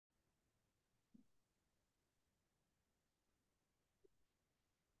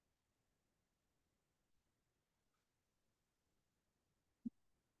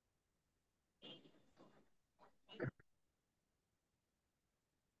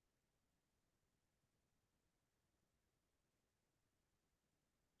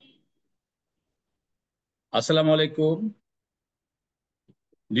আসসালামু আলাইকুম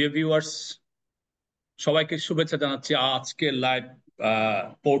dear viewers, সবাইকে শুভেচ্ছা জানাচ্ছি আজকের লাইভ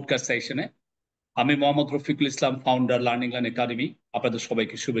পডকাস্ট সেশনে। আমি Mohammad Rafiqul Islam, founder learning learn academy. আপনাদের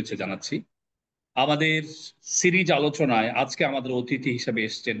সবাইকে শুভেচ্ছা জানাচ্ছি। আমাদের সিরিজ আলোচনায় আজকে আমাদের অতিথি হিসেবে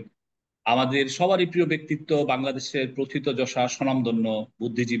এসেছেন আমাদের সবারই প্রিয় ব্যক্তিত্ব, বাংলাদেশের প্রথিতযশা স্বনামধন্য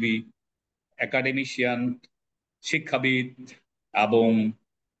বুদ্ধিজীবী, একাডেমিশিয়ান, শিক্ষাবিদ এবং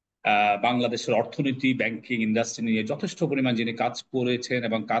বাংলাদেশের অর্থনীতি, ব্যাংকিং ইন্ডাস্ট্রি নিয়ে যথেষ্ট পরিমাণ যিনি কাজ করেছেন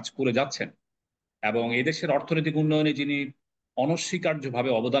এবং কাজ করে যাচ্ছেন, এবং এদেশের অর্থনৈতিক উন্নয়নে যিনি অনস্বীকার্যভাবে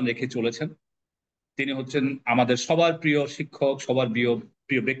অবদান রেখে চলেছেন, তিনি হচ্ছেন আমাদের সবার প্রিয় শিক্ষক, সবার প্রিয়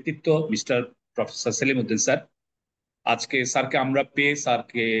প্রিয় ব্যক্তিত্ব mister professor Selim Uddin sir. আজকে স্যারকে আমরা পেয়ে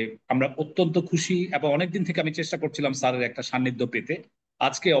স্যারকে আমরা অত্যন্ত খুশি, এবং অনেকদিন থেকে আমি চেষ্টা করছিলাম স্যারের একটা সান্নিধ্য পেতে।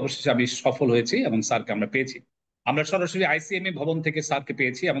 আজকে অবশেষে আমি সফল হয়েছি এবং স্যারকে আমরা পেয়েছি। আমরা সরাসরি আইসিএমএ ভবন থেকে স্যারকে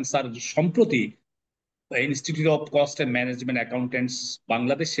পেয়েছি, এবং স্যার সম্প্রতি institute of cost and management accountants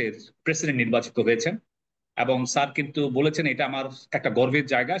বাংলাদেশের প্রেসিডেন্ট নির্বাচিত হয়েছেন। এবং স্যার কিন্তু বলেছেন এটা আমার একটা গর্বের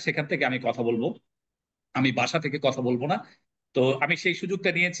জায়গা, সেখান থেকে আমি কথা বলবো, আমি বাসা থেকে কথা বলবো না। তো আমি সেই সুযোগটা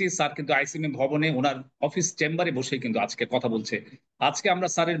নিয়েছি। স্যার কিন্তু আইসিএমএ ভবনে ওনার অফিস চেম্বারে বসে কিন্তু আজকে কথা বলছে। আজকে আমরা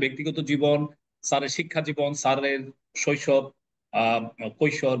স্যারের ব্যক্তিগত জীবন, স্যারের শিক্ষা জীবন, স্যারের শৈশব, আহ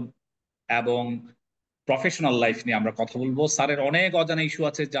কৈশোর এবং প্রফেশনাল লাইফ নিয়ে আমরা কথা বলবো। স্যারের অনেক অজানা ইস্যু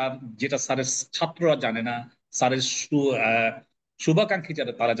আছে যেটা স্যারের ছাত্ররা জানে না, স্যারের শুভাকাঙ্ক্ষী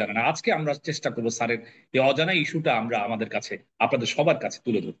যারা তারা জানে না। আজকে আমরা চেষ্টা করবো স্যারের এই অজানা ইস্যুটা আমরা আমাদের কাছে, আপনাদের সবার কাছে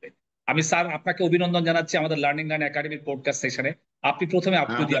তুলে ধরতে। আমি স্যার আপনাকে অভিনন্দন জানাচ্ছি আমাদের লার্নিং লার্ন একাডেমির পডকাস্ট সেশনে। আপনি প্রথমে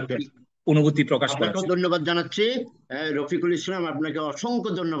আপনি যদি আপনাকে আপনি অনুভূতি প্রকাশ করেন। আপনাকেও ধন্যবাদ জানাচ্ছি। রফিকুল ইসলাম, আপনাকে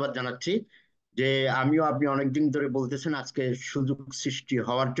অসংখ্য ধন্যবাদ জানাচ্ছি যে আপনি অনেকদিন ধরে বলতেছেন, আজকে সুযোগ সৃষ্টি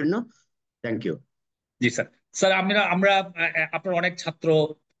হওয়ার জন্য thank you. G sir. Sir আমরা আমরা আপনার অনেক ছাত্র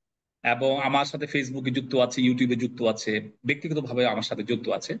এবং আমার সাথে ফেসবুকে যুক্ত আছে, ইউটিউবে যুক্ত আছে, ব্যক্তিগতভাবে আমার সাথে যুক্ত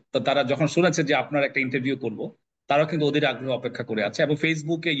আছে। তো তারা যখন শুনেছে যে আপনার একটা ইন্টারভিউ করব, তারাও কিন্তু ওদের আগ্রহ অপেক্ষা করে আছে, এবং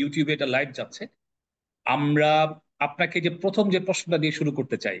ফেসবুকে ইউটিউবে এটা লাইভ যাচ্ছে। আমরা আপনাকে যে প্রথম যে প্রশ্নটা দিয়ে শুরু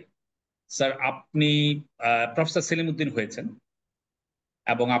করতে চাই, স্যার আপনি প্রফেসর সেলিম উদ্দিন হয়েছেন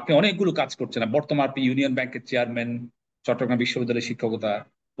এবং আপনি অনেকগুলো কাজ করছেন। বর্তমানে আপনি ইউনিয়ন ব্যাংকের চেয়ারম্যান, চট্টগ্রাম বিশ্ববিদ্যালয়ে শিক্ষকতা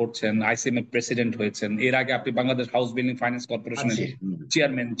করছেন, আইসিএম এর প্রেসিডেন্ট হয়েছেন। এর আগে আপনি বাংলাদেশ হাউস বিল্ডিং ফাইন্যান্স কর্পোরেশনের আছি।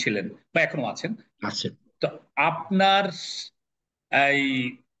 চেয়ারম্যান ছিলেন বা এখনো আছেন। আছে। তো আপনার এই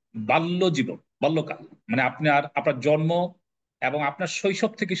বাল্য জীবন, বাল্যকাল, মানে আপনার জন্ম এবং আপনার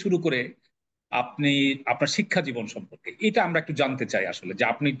শৈশব থেকে শুরু করে আপনি আপনার শিক্ষা জীবন সম্পর্কে এটা আমরা একটু জানতে চাই। আসলে যে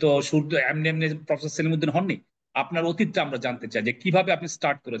আপনি তো শুধু এমনি এমনি প্রফেসর সেলিমউদ্দিন হননি, আপনার অতীতটা আমরা জানতে চাই যে কিভাবে আপনি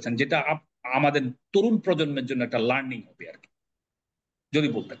স্টার্ট করেছেন, যেটা আমাদের তরুণ প্রজন্মের জন্য একটা লার্নিং হবে আর কি, যদি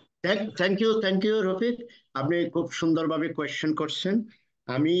বলতেন। থ্যাংক ইউ রফিক, আপনি খুব সুন্দরভাবে কোয়েশ্চেন করছেন।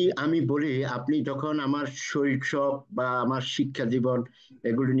 আমি আমি বলি, আপনি যখন আমার শৈশব বা আমার শিক্ষা জীবন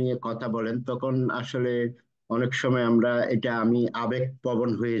এগুলি নিয়ে কথা বলেন, তখন আসলে অনেক সময় আমি আবেগপ্রবণ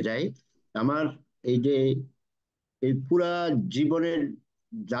হয়ে যাই। আমার এই যে এই পুরা জীবনের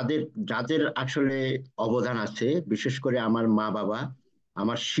যাদের যাদের আসলে অবদান আছে, বিশেষ করে আমার মা বাবা,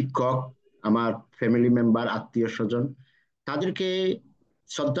 আমার শিক্ষক, আমার ফ্যামিলি মেম্বার, আত্মীয় স্বজন, তাদেরকে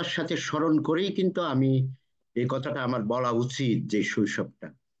শ্রদ্ধার সাথে স্মরণ করেই কিন্তু আমি এই কথাটা আমার বলা উচিত যে শৈশবটা,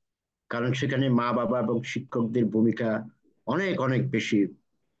 কারণ সেখানে মা বাবা এবং শিক্ষকদের ভূমিকা অনেক অনেক বেশি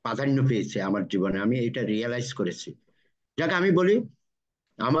প্রাধান্য পেয়েছে আমার জীবনে, আমি এটা রিয়েলাইজ করেছি। যাকে আমি বলি,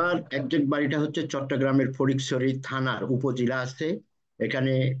 আমার একজন বাড়িটা হচ্ছে চট্টগ্রামের ফটিকছড়ি থানার উপজেলা আছে,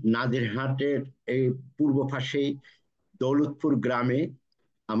 এখানে নাজিরহাটের এই পূর্ব পাশেই দৌলতপুর গ্রামে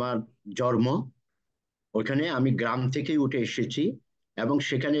আমার জন্ম। ওখানে আমি গ্রাম থেকেই উঠে এসেছি, এবং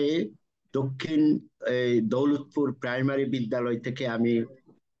সেখানে দক্ষিণ দৌলতপুর প্রাইমারি বিদ্যালয় থেকে আমি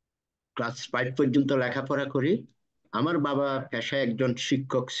ক্লাস 5 পর্যন্ত লেখাপড়া করি। আমার বাবা পেশায় একজন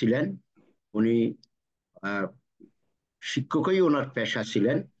শিক্ষক ছিলেন, উনি আহ, শিক্ষকই ওনার পেশা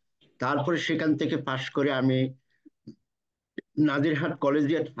ছিলেন। তারপরে সেখান থেকে পাশ করে আমি নাজিরহাট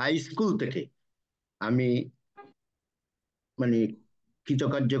কলেজিয়েট হাই স্কুল থেকে আমি মানে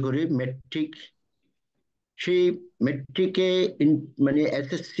কৃতকার্য করি মেট্রিক। সেই মেট্রিকে মানে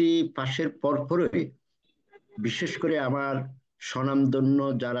এসএসসি পাশের পরপরই, বিশেষ করে আমার স্বনামধন্য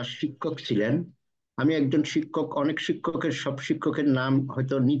যারা শিক্ষক ছিলেন, আমি একজন শিক্ষক, অনেক শিক্ষকের সব শিক্ষকের নাম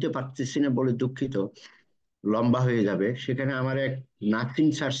হয়তো নিতে পারতেছি না বলে দুঃখিত, লম্বা হয়ে যাবে। সেখানে আমার এক নাসিম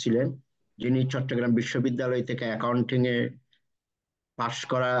স্যার ছিলেন, যিনি চট্টগ্রাম বিশ্ববিদ্যালয় থেকে অ্যাকাউন্টিং এ পাশ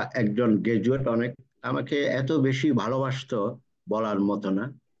করা একজন গ্রাজুয়েট, অনেক আমাকে এত বেশি ভালোবাসতো বলার মতো না।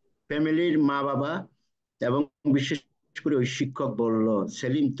 ফ্যামিলির মা বাবা এবং বিশেষ করে ওই শিক্ষক বলল,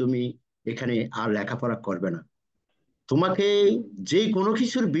 সেলিম তুমি এখানে আর লেখাপড়া করবে না, তোমাকে যে কোনো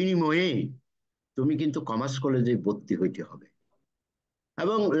কিছুর বিনিময়ে তুমি কিন্তু কমার্স কলেজে ভর্তি হইতে হবে।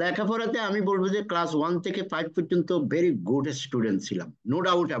 এবং লেখাপড়াতে আমি বলবো যে ক্লাস 1 থেকে 5 পর্যন্ত ভেরি গুড স্টুডেন্ট ছিলাম, নো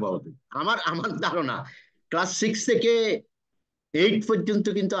ডাউট অ্যাবাউট ইট। আমার আমার ধারণা ক্লাস 6 থেকে 8 পর্যন্ত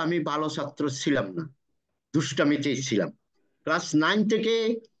কিন্তু আমি ভালো ছাত্র ছিলাম না, দুষ্টামিতেই ছিলাম। ক্লাস 9 থেকে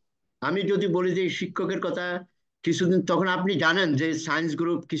আমি যদি বলি যে শিক্ষকের কথা, কিছুদিন তখন আপনি জানেন যে সায়েন্স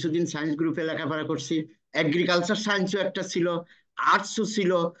গ্রুপ, কিছুদিন সায়েন্স গ্রুপে লেখাপড়া করছি, এগ্রিকালচার সায়েন্সও একটা ছিল, আর্টসও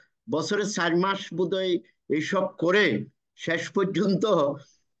ছিল। বছরে 4 মাস বোধহয় এইসব করে শেষ পর্যন্ত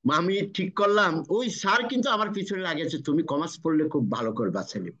আমি ঠিক করলাম, ওই স্যার কিন্তু আমার পিছনে লাগিয়েছে, তুমি কমার্স পড়লে খুব ভালো করবা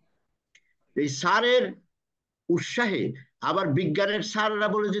ছেলে। এই স্যারের উৎসাহে আবার বিজ্ঞানের স্যাররা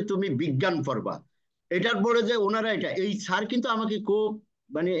বলে যে তুমি বিজ্ঞান পড়বা, এটার বলে যে ওনারা এটা, এই স্যার কিন্তু আমাকে খুব,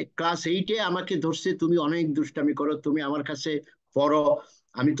 মানে ক্লাস 8-এ আমাকে ধরছে, তুমি অনেক দুষ্টামি করো, তুমি আমার কাছে পড়ো,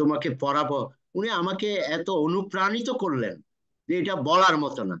 আমি তোমাকে পড়াবো। উনি আমাকে এত অনুপ্রাণিত করলেন যে এটা বলার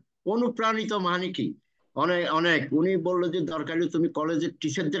মতো না। অনুপ্রাণিত মানে কি, অনেক অনেক উনি বললো যে দরকার হলে তুমি কলেজের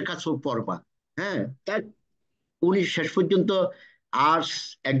টিচারদের কাছেও পড়বা। হ্যাঁ, তাই উনি শেষ পর্যন্ত আর্টস,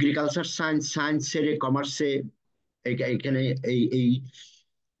 এগ্রিকালচার সায়েন্স, সায়েন্স ছেড়ে কমার্সে এখানে এই এই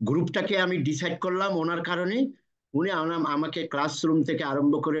গ্রুপটাকে আমি ডিসাইড করলাম ওনার কারণে। উনি আমাকে ক্লাসরুম থেকে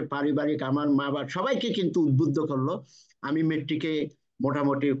আরম্ভ করে পারিবারিক, আমার মা বাবা সবাইকে কিন্তু উদ্বুদ্ধ করলো। আমি মেট্রিকে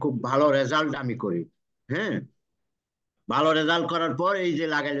মোটামুটি খুব ভালো রেজাল্ট আমি করি। হ্যাঁ, ভালো রেজাল্ট করার পর এই যে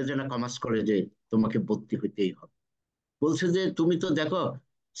লাগাইলে যে না কমার্স কলেজে তোমাকে ভর্তি হইতেই হবে। বলছে যে তুমি তো দেখো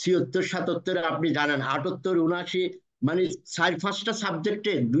 76, 77, আপনি জানেন 78, 79, মানে 4-5টা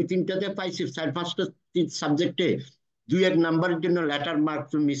সাবজেক্টে 2-3টাতে পাইছি, 4-5টা সাবজেক্টে 2-1 নাম্বারের জন্য লেটার মার্ক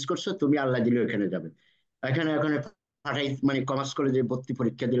তুমি মিস করছো, তুমি আল্লাহ দিলে ওখানে যাবে। এখানে ওখানে পাঠাই, মানে কমার্স কলেজে ভর্তি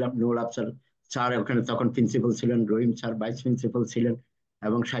পরীক্ষা দিলাম, নুরুল আফসার স্যার ওখানে তখন প্রিন্সিপাল ছিলেন, রহিম স্যার ভাইস প্রিন্সিপাল ছিলেন,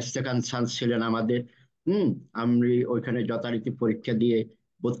 এবং স্বাস্থ্যকান্ত স্যার ছিলেন আমাদের। হুম, আমি ওইখানে যথারীতি পরীক্ষা দিয়ে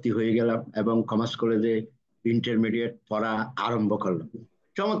ভর্তি হয়ে গেলাম এবং কমার্স কলেজে ইন্টারমিডিয়েট পড়া আরম্ভ করলাম।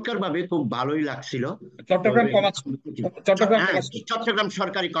 চমৎকার ভাবে, খুব ভালোই লাগছিল। তো চট্টগ্রাম কমার্স, চট্টগ্রাম হ্যাঁ, কমার্স। চট্টগ্রাম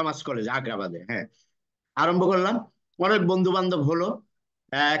সরকারি কমার্স কলেজ আগ্রাবাদে, হ্যাঁ, আরম্ভ করলাম। অনেক বন্ধু বান্ধব হলো।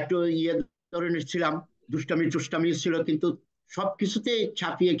 একটু ইয়ে ধরনের ছিলাম, দুষ্টামি টুষ্টামি ছিল, কিন্তু সবকিছুতে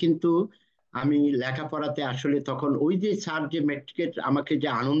ছাপিয়ে কিন্তু আমি লেখাপড়াতে আসলে তখন ওই যে স্যার যে মেট্রিকেট আমাকে যে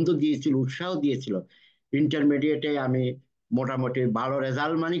আনন্দ দিয়েছিল, উৎসাহ দিয়েছিল, ইন্টারমিডিয়েটে আমি মোটামুটি ভালো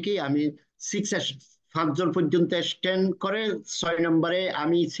রেজাল্ট, মানে কি আমি 5 জন পর্যন্ত স্ট্যান্ড করে 6 নম্বরে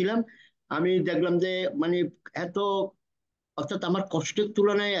আমি ছিলাম। আমি দেখলাম যে মানে এত, অর্থাৎ আমার কষ্টের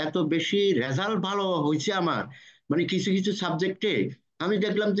তুলনায় এত বেশি রেজাল্ট ভালো হয়েছে আমার, মানে কিছু কিছু সাবজেক্টে আমি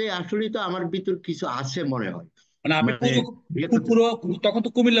দেখলাম যে আসলে তো আমার ভিতর কিছু আছে মনে হয়। মানে আপনি মানে পুরো ইয়ে করতে, পুরো তখন তো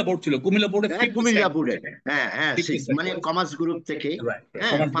কুমিল্লা বোর্ড ছিল, কুমিল্লা বোর্ডে হ্যাঁ, 50 কুমিল্লা বোর্ডে, হ্যাঁ হ্যাঁ, 50 মানে করেছে। কমার্স গ্রুপ থেকে। রাইট,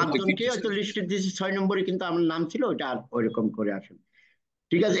 হ্যাঁ, কমার্স বোর্ড থেকে 5 জনকে 50। হয়তো লিস্টে দিয়েছি 6 নম্বরে, কিন্তু আমার নাম ছিল ওইটা, আর ওইরকম করে আসে।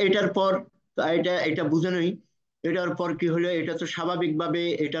 ঠিক আছে, এটার পর তো এটা এটা বুঝে নই। এটার পর কি হলো, এটা তো স্বাভাবিকভাবে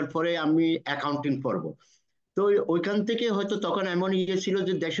এটার পরে আমি অ্যাকাউন্টিং পড়বো। তো ওইখান থেকে হয়তো তখন এমন ইয়ে ছিল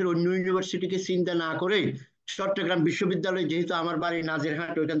যে দেশের অন্য ইউনিভার্সিটিকে চিন্তা না করে চট্টগ্রাম বিশ্ববিদ্যালয়, যেহেতু আমার বাড়ি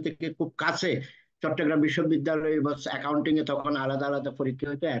নাজিরহাট, ওইখান থেকে খুব কাছে, চট্টগ্রাম বিশ্ববিদ্যালয়ে অ্যাকাউন্টিং এ তখন আলাদা আলাদা পরীক্ষা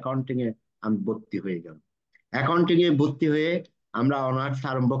হতো, অ্যাকাউন্টিং এ আমি ভর্তি হয়ে গেলাম। অ্যাকাউন্টিং এ ভর্তি হয়ে আমরা অনার্স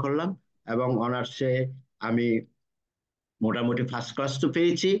আরম্ভ করলাম, এবং অনার্সে আমি মোটামুটি ফার্স্ট ক্লাস তো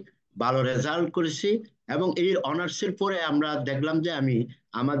পেয়েছি, ভালো রেজাল্ট করেছি। এবং এই অনার্সের পরে আমরা দেখলাম যে আমি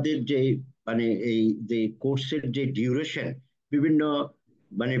আমাদের যে, মানে এই যে কোর্সের যে ডিউরেশন, বিভিন্ন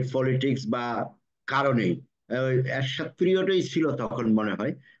মানে পলিটিক্স বা কারণে এরশাদ পিরিয়ডেই ছিল তখন মনে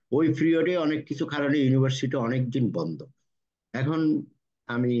হয়, ওই পিরিয়ডে অনেক কিছু কারণে ইউনিভার্সিটি অনেক দিন বন্ধ। এখন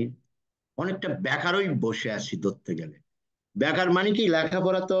আমি অনেকটা বেকারই বসে আছি ধরতে গেলে। বেকার মানে কি,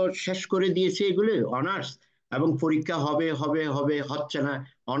 লেখাপড়া তো শেষ করে দিয়েছে এগুলো অনার্স, এবং পরীক্ষা হবে হবে হবে, হচ্ছে না।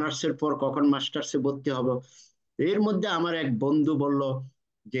 অনার্সের পর কখন মাস্টার্সে ভর্তি হব। এর মধ্যে আমার এক বন্ধু বলল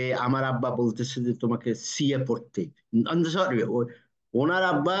যে আমার আব্বা বলতেছে যে তোমাকে সিএ পড়তে, সরি, ওনার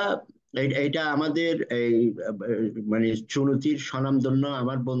আব্বা, এইটা আমাদের এই মানে চুনতির স্বনামধন্য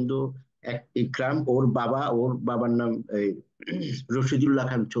আমার বন্ধু এক ইকরাম, ওর বাবার নাম এই রশিদুল্লাহ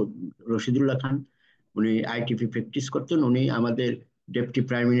খান রশিদুল্লাহ খান। উনি আইটিপি প্র্যাকটিস করতেন, উনি আমাদের deputy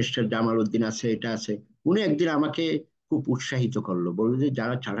prime minister Jamal Uddin আছে, এটা আছে। উনি একদিন আমাকে খুব উৎসাহিত করলো, বললো যে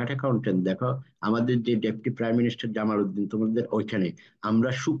যারা চার্টার্ড অ্যাকাউন্টেন্ট দেখো, আমাদের যে deputy prime minister Jamal Uddin, তোমাদের ওইখানে আমরা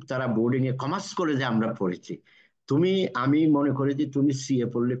তারা বোর্ডিং এ কমার্স কলেজে আমরা পড়েছি, তুমি, আমি মনে করি যে তুমি সিএ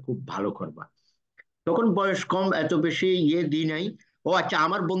পড়লে খুব ভালো করবা। তখন বয়স কম, এত বেশি ইয়ে দিই নাই। ও আচ্ছা,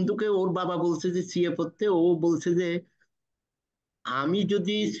 আমার বন্ধুকে ওর বাবা বলছে যে সিএ পড়তে, ও বলছে যে আমি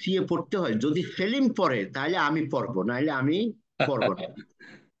যদি সিএ পড়তে হয়, যদি সেলিম পড়ে তাহলে আমি পড়বো, নাহলে আমি পড়বো না।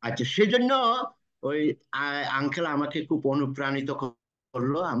 আচ্ছা, সেজন্য ওই আঙ্কেল আমাকে খুব অনুপ্রাণিত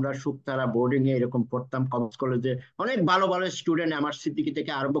বললো, আমরা শুকতারা বোর্ডিং এ এরকম পড়তাম কমার্স কলেজে, অনেক ভালো ভালো স্টুডেন্ট, আমার সিদ্দিকী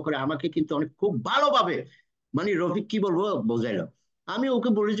থেকে আরম্ভ করে আমাকে কিন্তু অনেক খুব ভালোভাবে, মানে রফিক কি বলবো বোঝাইলো। আমি ওকে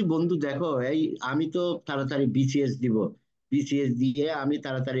বলেছি, বন্ধু দেখো এই আমি তো তাড়াতাড়ি বিসিএস দিব, বিসিএস দিয়ে আমি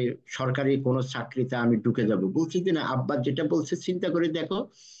তাড়াতাড়ি সরকারি কোনো চাকরিতে আমি ঢুকে যাব। বলছি যে না, আব্বা যেটা বলছে চিন্তা করে দেখো,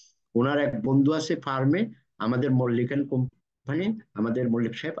 ওনার এক বন্ধু আছে ফার্মে, আমাদের মল্লিকান কোম্পানি, আমাদের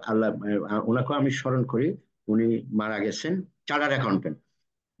মল্লিক সাহেব, আল্লাহ ওনাকেও আমি স্মরণ করি, উনি মারা গেছেন, চার্টার্ড অ্যাকাউন্টেন্ট।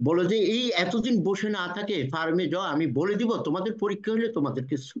 বলো যে এই এতদিন বসে না থাকে ফার্মে যাও, আমি বলে দিব তোমাদের পরীক্ষা হলে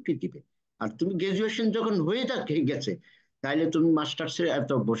তোমাদেরকে ছুটি দিবে, আর তুমি গ্রাজুয়েশন যখন হয়ে গেছে, তাইলে তুমি মাস্টার্সে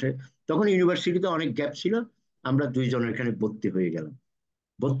এত বসে। তখন ইউনিভার্সিটিতে অনেক গ্যাপ ছিল, আমরা দুইজন এখানে ভর্তি হয়ে গেলাম।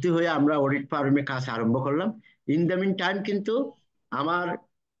 ভর্তি হয়ে আমরা অডিট ফার্মে কাজ আরম্ভ করলাম। ইন দ্য মিন টাইম কিন্তু আমার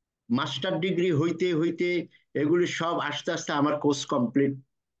মাস্টার ডিগ্রি হইতে হইতে এগুলি সব আস্তে আস্তে আমার কোর্স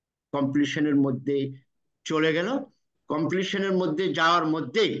কমপ্লিশনের মধ্যে চলে গেল। কমপ্লিশনের মধ্যে যাওয়ার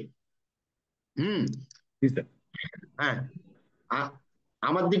মধ্যেই হুম, জি স্যার। হ্যাঁ, আ-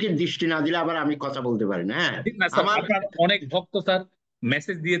 আমার দিকে দৃষ্টি না দিলে আবার আমি কথা বলতে পারি না, হ্যাঁ। ঠিক না স্যার, আমার আপনার অনেক ভক্ত স্যার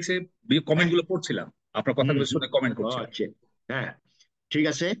মেসেজ দিয়েছে, কমেন্ট গুলো পড়ছিলাম, আপনার হুম কথাগুলো হুম, শুনে কমেন্ট ও করছিলাম। আচ্ছা, হ্যাঁ, ঠিক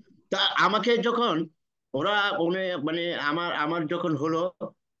আছে। তা আমাকে যখন ওরা মানে আমার আমার যখন হলো,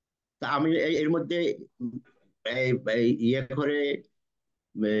 তা আমি এর মধ্যে এই এই ইয়ে করে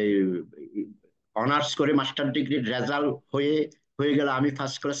অনার্স করে মাস্টার ডিগ্রির রেজাল্ট হয়ে হয়ে গেল, আমি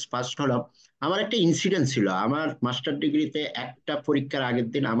ফার্স্ট ক্লাস ফার্স্ট হলাম। আমার একটা ইনসিডেন্ট ছিল, আমার মাস্টার ডিগ্রিতে একটা পরীক্ষার আগের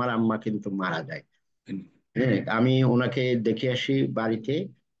দিন আমার আম্মা কিন্তু মারা যায়। হ্যাঁ, আমি ওনাকে দেখে আসি বাড়িতে,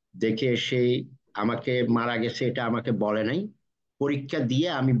 দেখে এসে আমাকে মারা গেছে এটা আমাকে বলে নাই, পরীক্ষা দিয়ে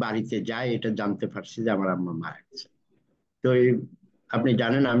আমি বাড়িতে যাই এটা জানতে পারছি যে আমার আম্মা মারা গেছে। তো আপনি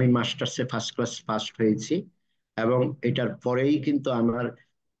জানেন আমি মাস্টার্সে ফার্স্ট ক্লাস ফার্স্ট হয়েছি, এবং এটার পরেই কিন্তু আমার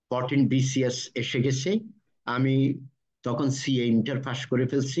 14 বিসিএস এসে গেছে। আমি তখন সিএ ইন্টার পাস করে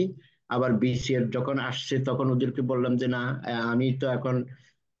ফেলছি। আবার বিসিএস যখন আসছে তখন ওদেরকে বললাম যে না, আমি তো এখন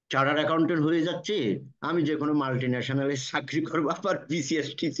চার্টার্ড অ্যাকাউন্টেন্ট হয়ে যাচ্ছি, আমি যে কোনো মাল্টি ন্যাশনালে চাকরি করবো, আবার বিসিএস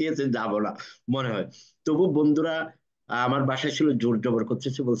টিসিএস এ যাবো না মনে হয়। তবু বন্ধুরা আমার বাসায় ছিল, জোর জবর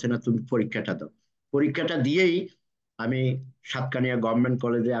করতেছে, বলছে না তুমি পরীক্ষাটা দাও। পরীক্ষাটা দিয়েই আমি সাতকানিয়া গভর্নমেন্ট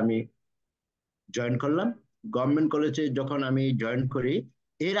কলেজে আমি জয়েন করলাম। গভর্নমেন্ট কলেজে যখন আমি জয়েন করি,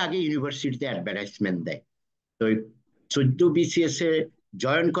 এর আগে ইউনিভার্সিটিতে অ্যাডভার্টাইজমেন্ট দেয়। তো 14 বিসিএস এ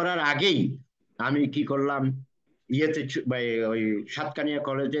জয়েন করার আগেই আমি কি করলাম, ওই সাতকানিয়া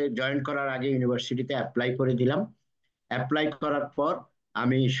কলেজে জয়েন করার আগে ইউনিভার্সিটিতে অ্যাপ্লাই করে দিলাম। অ্যাপ্লাই করার পর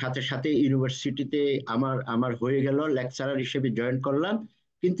আমি সাথে সাথে ইউনিভার্সিটিতে আমার আমার হয়ে গেল, লেকচারার হিসেবে জয়েন করলাম।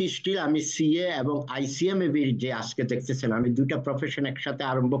 কিন্তু স্টিল আমি সিএ এবং আইসিএমএ যে আজকে দেখতেছেন, আমি দুইটা প্রফেশন একসাথে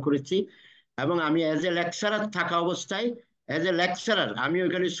আরম্ভ করেছি। এবং আমি অ্যাজ এ লেকচারার থাকা অবস্থায়, অ্যাজ এ লেকচারার আমি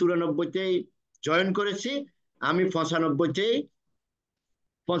ওইখানে 94তেই জয়েন করেছি। আমি 95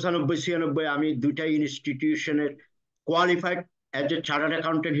 96 আমি দুইটা ইনস্টিটিউশনের qualified as a chartered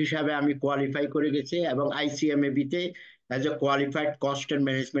accountant হিসাবে আমি কোয়ালিফাই করে গেছি, এবং আইসিএমএবি তে as a qualified cost and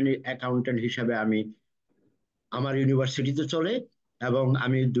management accountant হিসাবে আমি আমার ইউনিভার্সিটিতে চলে, এবং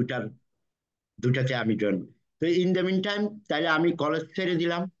আমি দুটাতে আমি জয়েন। তো ইন দ্য মিন টাইম তাইলে আমি কলেজ ছেড়ে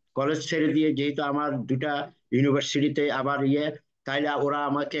দিলাম। কলেজ ছেড়ে দিয়ে যেহেতু আমার দুটা ইউনিভার্সিটিতে আবার তাইলে ওরা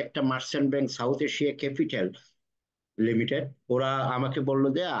আমাকে একটা merchant bank south Asia capital limited, ওরা আমাকে বললো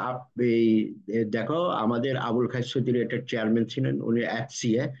যে এই দেখো, আমাদের আবুল খায়ের চৌধুরী এটার চেয়ারম্যান ছিলেন, উনি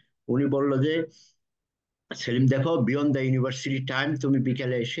এফসিএ, উনি বললো যে সেলিম দেখো, বিয়ন্ড দ্য ইউনিভার্সিটি টাইম তুমি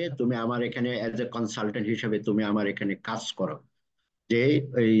বিকেলে এসে তুমি আমার এখানে অ্যাজ এ কনসালটেন্ট হিসেবে তুমি আমার এখানে কাজ করো। যে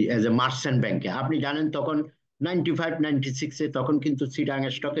এই এজ এ মার্চেন্ট ব্যাংকে আপনি জানেন তখন 95 96 তখন কিন্তু চিটাগাং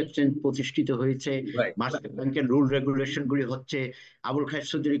স্টক এক্সচেঞ্জ প্রতিষ্ঠিত হয়েছে, রাইট। মার্চেন্ট ব্যাংকের রুল রেগুলেশন গুলি হচ্ছে। আবুল খায়ের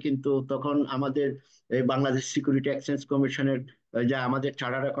চৌধুরী কিন্তু তখন আমাদের এই বাংলাদেশ সিকিউরিটি এক্সচেঞ্জ কমিশনের যে আমাদের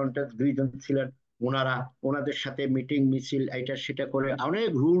চার্টার্ড অ্যাকাউন্টেন্ট দুইজন ছিলেন, ওনারা ওনাদের সাথে মিটিং মিছিল এটা সেটা করে অনেক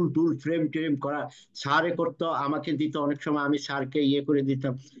রুল টুল ফ্রেম ট্রেম করা, স্যারে করতো আমাকে দিত, অনেক সময় আমি স্যারকে করে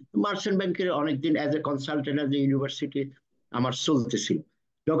দিতাম। মার্চেন্ট ব্যাংকের অনেকদিন as a consultant as a university আমার চলতেছিল।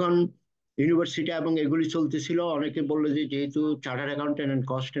 যখন ইউনিভার্সিটি এবং এগুলি চলতেছিল, অনেকে বললো যে যেহেতু chartered accountant and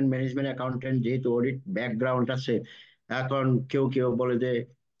cost and management accountant, যেহেতু অডিট ব্যাকগ্রাউন্ড আছে, এখন কেউ কেউ বলে যে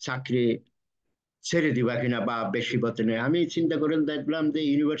চাকরি ছেড়ে দিবা কিনা বা বেশি বেতনে। আমি চিন্তা করে দেখলাম যে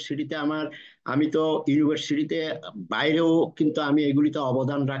ইউনিভার্সিটিতে আমি তো ইউনিভার্সিটিতে বাইরেও কিন্তু আমি এগুলিতে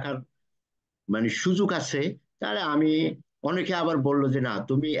অবদান রাখার মানে সুযোগ আছে। তাহলে আমি, অনেকে আবার বললো যে না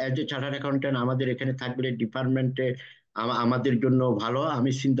তুমি অ্যাজ এ চার্টার্ড অ্যাকাউন্টেন্ট আমাদের এখানে থাকলে ডিপার্টমেন্টে আমাদের জন্য ভালো।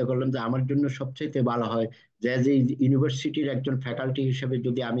 আমি চিন্তা করলাম যে আমার জন্য সবচেয়ে ভালো হয় যে অ্যাজ এ ইউনিভার্সিটির একজন ফ্যাকাল্টি হিসেবে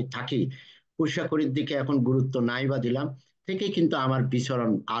যদি আমি থাকি, পয়সা কড়ির দিকে এখন গুরুত্ব নাই বা দিলাম, থেকে কিন্তু আমার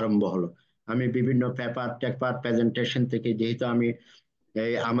বিচরণ আরম্ভ হলো। আমি বিভিন্ন পেপার টেপার প্রেজেন্টেশন থেকে, যেহেতু আমি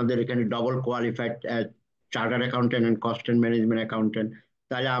এই আমাদের এখানে double qualified chartered accountant and cost and management accountant.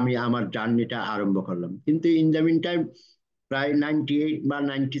 তাহলে আমি আমার জার্নিটা আরম্ভ করলাম, কিন্তু ইন দ্য মিন টাইম প্রায় 98 বা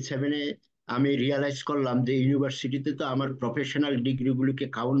 97-এ আমি রিয়ালাইজ করলাম যে ইউনিভার্সিটিতে তো আমার প্রফেশনাল ডিগ্রিগুলিকে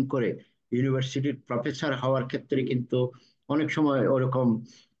কাউন্ট করে ইউনিভার্সিটির প্রফেসর হওয়ার ক্ষেত্রে কিন্তু অনেক সময় ওরকম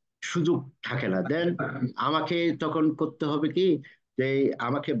সুযোগ থাকে না। দেন আমাকে তখন করতে হবে কি, যে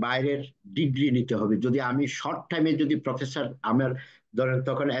আমাকে বাইরের ডিগ্রি নিতে হবে। যদি আমি শর্ট টাইমে যদি প্রফেসর আমার, ধরেন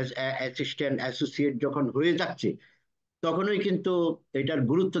তখন অ্যাসিস্ট্যান্ট অ্যাসোসিয়েট যখন হয়ে যাচ্ছে, তখনই কিন্তু এটার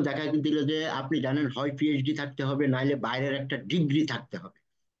গুরুত্ব দেখা দিল যে আপনি জানেন হয় পিএইচডি থাকতে হবে, নাইলে বাইরের একটা ডিগ্রি থাকতে হবে।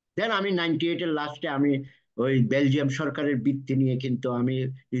 দেন আমি 98-এর লাস্টে আমি ওই বেলজিয়াম সরকারের বৃত্তি নিয়ে কিন্তু আমি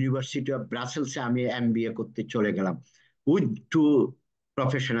ইউনিভার্সিটি অফ ব্রাসেলসে আমি এমবিএ করতে চলে গেলাম উইথ টু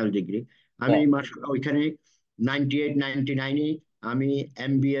প্রফেশনাল ডিগ্রি। আমি ও, ওইখানে 98-99-এ আমি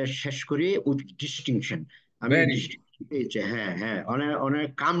এমবিএ শেষ করি উইথ ডিস্টিংশন। আমি ভেরি গুড। ডিস্টিংশন পেয়েছি, হ্যাঁ হ্যাঁ, অনেক অনেক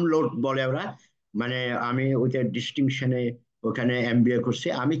কাম লোড বলে ওরা, মানে আমি ওইটা ডিস্টিংশনে ওখানে এমবিএ করছি।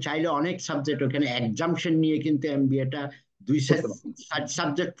 আমি চাইলে অনেক সাবজেক্ট ওখানে এক্সামশন নিয়ে কিন্তু এমবিএটা দুই করতে পারো।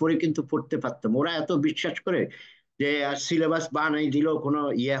 সাবজেক্ট পড়ে কিন্তু পড়তে পারতাম। ওরা এত বিশ্বাস করে যে সিলেবাস বানাই দিলেও কোনো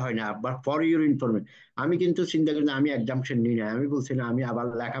ইয়ে হয় না, বাট ফর ইউর ইনফরমেশন আমি কিন্তু চিন্তা করি না, আমি এক্সামশন নিই না। আমি বলছি না, আমি আবার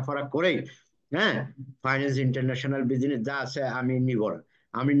লেখাপড়া করেই, হ্যাঁ, ফাইন্যান্স ইন্টারন্যাশনাল বিজনেস যা আছে আমি নিব না।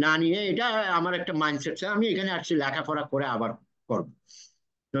 আমি না নিয়ে, এটা আমার একটা মাইন্ডসেট, আমি এখানে আসছি লেখাপড়া করে আবার করবো।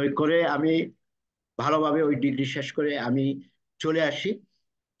 তো ওই করে আমি ভালোভাবে ওই ডিগ্রি শেষ করে আমি চলে আসি।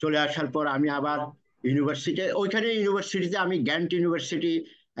 চলে আসার পর আমি আবার ইউনিভার্সিটি, ওইখানে ইউনিভার্সিটিতে আমি গ্যান্ট ইউনিভার্সিটি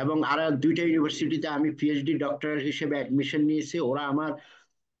এবং আরো দুইটা ইউনিভার্সিটিতে আমি পিএইচডি ডক্টর হিসেবে অ্যাডমিশন নিয়েছি। ওরা আমার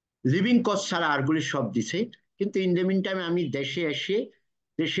লিভিং কস্ট ছাড়া আরগুলি সব দিছে। কিন্তু ইন দ্য মিন টাইম আমি দেশে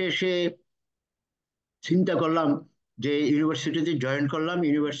এসে চিন্তা করলাম যে ইউনিভার্সিটিতে জয়েন করলাম।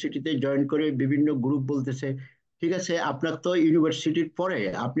 ইউনিভার্সিটিতে জয়েন করে বিভিন্ন গ্রুপ বলতেছে, ঠিক আছে আপনার তো ইউনিভার্সিটির পরে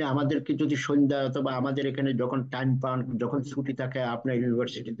আপনি আমাদেরকে যদি সন্ধ্যা অথবা আমাদের এখানে যখন টাইম পান, যখন ছুটি থাকে, আপনার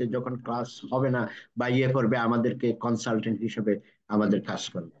ইউনিভার্সিটিতে যখন ক্লাস হবে না বা ইয়ে করবে, আমাদেরকে কনসালটেন্ট হিসেবে আমাদের কাজ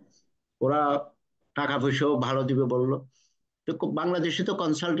করবে। ওরা টাকা পয়সাও ভালো দিবে বললো। তো বাংলাদেশে তো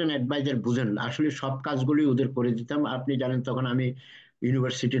কনসালটেন্ট অ্যাডভাইজার বুঝেন না, আসলে সব কাজগুলি ওদের করে দিতাম। আপনি জানেন তখন আমি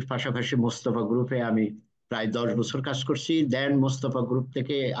ইউনিভার্সিটির পাশাপাশি মোস্তফা গ্রুপে আমি প্রায় 10 বছর কাজ করছি। দেন মোস্তফা গ্রুপ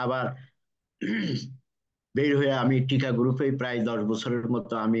থেকে আবার বের হয়ে আমি টিকা গ্রুপে প্রায় 10 বছরের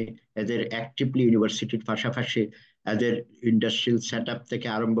মতো আমি এদের অ্যাক্টিভলি ইউনিভার্সিটির পাশাপাশি এদের ইন্ডাস্ট্রিয়াল সেট আপ থেকে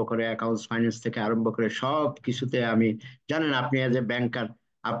আরম্ভ করে অ্যাকাউন্টস ফাইন্যান্স থেকে আরম্ভ করে সব কিছুতে আমি, জানেন আপনি এজ এ ব্যাংকার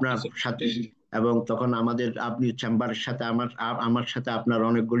আপনার সাথে, এবং তখন আমাদের আপনি চেম্বারের সাথে আমার সাথে আপনার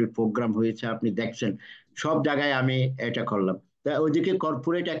অনেকগুলি প্রোগ্রাম হয়েছে, আপনি দেখছেন সব জায়গায় আমি এটা করলাম। তা ওইদিকে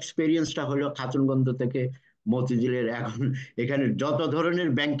কর্পোরেট এক্সপিরিয়েন্সটা হলো খাতুনগঞ্জ থেকে মতিঝিলের, এখন এখানে যত ধরনের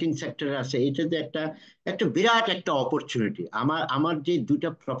ব্যাংকিং সেক্টর আছে, এটাতে একটা একটা বিরাট একটা অপরচুনিটি। আমার আমার যে দুটা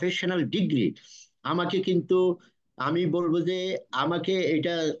প্রফেশনাল ডিগ্রি আমাকে কিন্তু, আমি বলবো যে আমাকে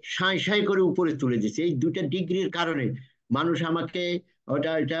এটা সাঁই সাঁই করে উপরে তুলে দিচ্ছে এই দুটা ডিগ্রির কারণে। মানুষ আমাকে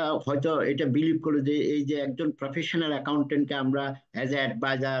এটা হয়তো এটা বিলিভ করে যে এই যে একজন প্রফেশনাল অ্যাকাউন্টেন্টকে আমরা as a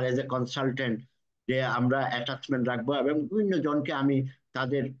adviser, as a consultant, যে আমরা অ্যাটাচমেন্ট রাখবো এবং বিভিন্ন জনকে আমি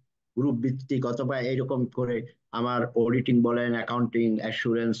তাদের গ্রুপ ভিত্তিক অথবা এরকম করে আমার অডিটিং বলেন, অ্যাকাউন্টিং,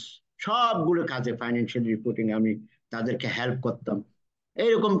 অ্যাসুরেন্স, সবগুলো কাজে ফাইন্যান্সিয়াল রিপোর্টিং আমি তাদেরকে হেল্প করতাম।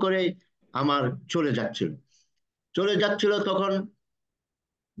 এইরকম করে আমার চলে যাচ্ছিল তখন,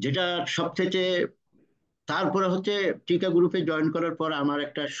 যেটা সবথেকে, তারপরে হচ্ছে টিকা গ্রুপে জয়েন করার পর আমার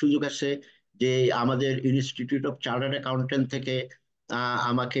একটা সুযোগ আছে যে আমাদের ইনস্টিটিউট অফ চার্টার্ড অ্যাকাউন্টেন্ট থেকে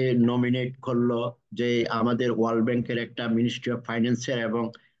আমাকে নমিনেট করলো যে আমাদের ওয়ার্ল্ড ব্যাংকের একটা মিনিস্ট্রি অফ ফাইন্যান্সের এবং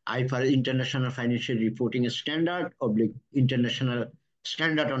আইফার international financial reporting standard oblique international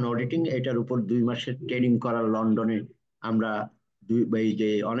standard on auditing, এটার উপর 2 মাসের ট্রেনিং করার লন্ডনে আমরা এই যে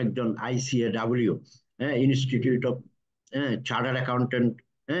অনেকজন আইসিএডাব্লিউ, হ্যাঁ, ইনস্টিটিউট অফ, হ্যাঁ, চার্টার্ড অ্যাকাউন্টেন্ট,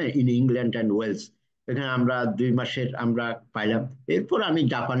 হ্যাঁ, ইন ইংল্যান্ড অ্যান্ড ওয়েলস, এখানে আমরা 2 মাসের আমরা পাইলাম। এরপর আমি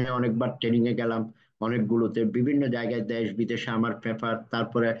জাপানে অনেকবার ট্রেনিং এ গেলাম, অনেকগুলোতে বিভিন্ন জায়গায় দেশ বিদেশে আমার পেপার,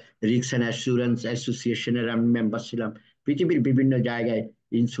 তারপরে রিস্ক অ্যান্ড অ্যাসুরেন্স অ্যাসোসিয়েশনের আমি মেম্বার ছিলাম। পৃথিবীর বিভিন্ন জায়গায়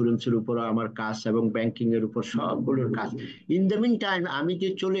ইন্স্যুরেন্সের উপরও আমার কাজ এবং ব্যাংকিং এর উপর সবগুলোর কাজ। ইন দ্য মিন টাইম আমি যে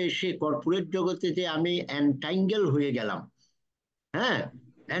চলে এসে কর্পোরেট জগতে যে আমি এনটাইঙ্গেল হয়ে গেলাম, হ্যাঁ,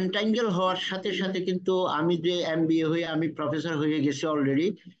 এনটাইঙ্গেল হওয়ার সাথে সাথে কিন্তু আমি যে এমবিএ হয়ে আমি প্রফেসর হয়ে গেছি অলরেডি,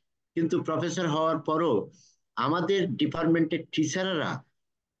 কিন্তু প্রফেসর হওয়ার পরও আমাদের ডিপার্টমেন্টের টিচাররা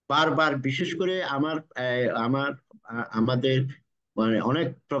বারবার, বিশেষ করে আমাদের মানে অনেক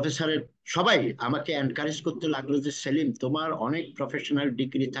প্রফেসরের সবাই আমাকে এনকারেজ করতে লাগলো যে সেলিম, তোমার অনেক প্রফেশনাল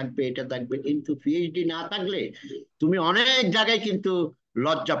ডিগ্রি থাকবে, এটা থাকবে, কিন্তু পিএইচডি না থাকলে তুমি অনেক জায়গায় কিন্তু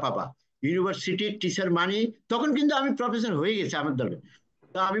লজ্জা পাবা। ইউনিভার্সিটির টিচার মানে, তখন কিন্তু আমি প্রফেসর হয়ে গেছি আমার দলে,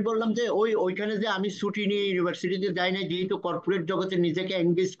 তো আমি বললাম যে ওইখানে যে আমি ছুটি নিয়ে ইউনিভার্সিটিতে যাই না, যেহেতু কর্পোরেট জগতে নিজেকে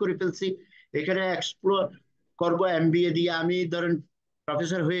এঙ্গেজ করে ফেলছি, এখানে এক্সপ্লোর করবো এমবিএ দিয়ে আমি ধরেন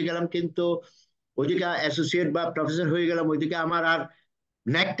প্রফেসর হয়ে গেলাম, কিন্তু ওইদিকে অ্যাসোসিয়েট বা প্রফেসর হয়ে গেলাম, ওইদিকে আমার আর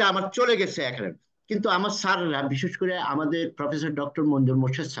ন্যাকটা আমার চলে গেছে এখানে। কিন্তু আমার স্যাররা, বিশেষ করে আমাদের প্রফেসর ডক্টর মঞ্জুর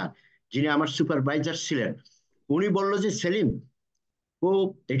মোর্শেদ স্যার, যিনি আমার সুপারভাইজার ছিলেন, উনি বললো যে সেলিম, খুব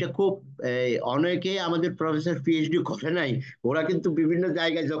এটা খুব অনেকে আমাদের প্রফেসর পিএইচডি করে নাই, ওরা কিন্তু বিভিন্ন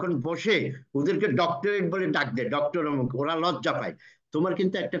জায়গায় যখন বসে ওদেরকে ডক্টরেট বলে ডাক দেয়, ডক্টর অমুক, ওরা লজ্জা পায়। তোমার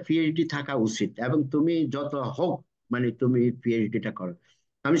কিন্তু একটা পিএইচডি থাকা উচিত, এবং তুমি যত হোক মানে তুমি পিএইচডিটা করো।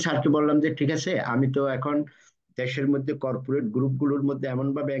 আমি স্যারকে বললাম যে ঠিক আছে, আমি তো এখন দেশের মধ্যে কর্পোরেট গ্রুপগুলোর মধ্যে এমন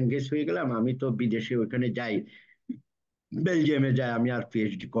ভাবে এঙ্গেজ হয়ে গেলাম, আমি তো বিদেশে ওখানে যাই, বেলজিয়ামে যায়, আমি আর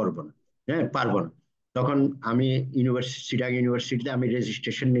পিএইচডি করব না, হ্যাঁ পারবো না। তখন আমি ইউনিভার্সিটি, চিটাং ইউনিভার্সিটিতে আমি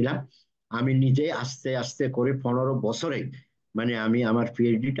রেজিস্ট্রেশন নিলাম। আমি নিজে আস্তে আস্তে করে 15 বছরে মানে আমি আমার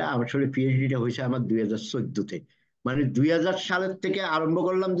পিএইচডিটা, আসলে পিএইচডিটা হয়েছে আমার 2014-তে। মানে 2000 সালের থেকে আরম্ভ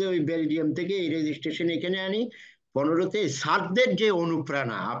করলাম, যে ওই বেলজিয়াম থেকে এই রেজিস্ট্রেশন এখানে আনি 15-তে। স্যারদের যে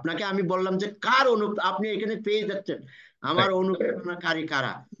অনুপ্রেরণা, আপনাকে আমি বললাম যে কার আপনি এখানে পেয়ে যাচ্ছেন আমার Right. অনুপ্রেরণাকারী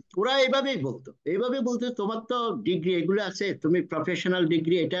কারা, ওরা এইভাবেই বলতো, এইভাবে বলতো তোমার তো ডিগ্রি এগুলো আছে, তুমি প্রফেশনাল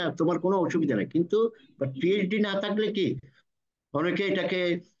ডিগ্রি, এটা তোমার কোনো অসুবিধা নেই, কিন্তু পিএইচডি না থাকলে কি, অনেকে এটাকে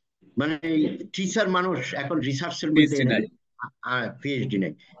মানে টিচার মানুষ এখন রিসার্চের মধ্যে পিএইচডি এনে নাই। দেয়, পিএইচডি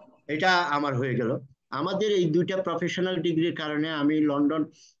নেই। এটা আমার হয়ে গেল। আমাদের এই দুইটা প্রফেশনাল ডিগ্রির কারণে আমি লন্ডন,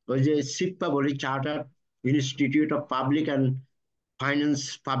 ওই যে সিপা বলি, charter institute of public and finance,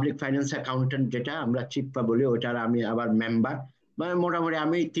 public finance accountant, যেটা আমরা চিপ্পা বলি, ওটার আমি আবার মেম্বার। মানে মোটামুটি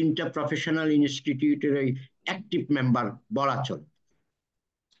আমি 3টা প্রফেশনাল ইনস্টিটিউটের ওই অ্যাক্টিভ মেম্বার বলা চলে।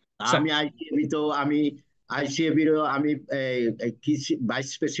 আচ্ছা, আমি আইসিএবি তো আমি আইসিএবিরও আমি কি ভাইস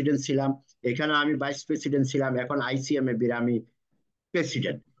প্রেসিডেন্ট ছিলাম, এখানে আমি ভাইস প্রেসিডেন্ট ছিলাম, এখন আইসিএমএবির আমি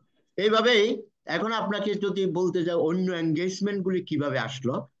প্রেসিডেন্ট। এইভাবেই। এখন আপনাকে যদি বলতে যাও অন্য এঙ্গেজমেন্ট গুলি কিভাবে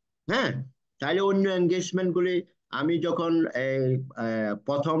আসলো, হ্যাঁ, তাহলে অন্য এঙ্গেজমেন্ট গুলি, আমি যখন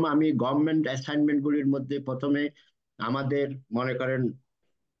প্রথম আমি গভর্নমেন্ট অ্যাসাইনমেন্ট গুলির মধ্যে প্রথমে আমাদের মনে করেন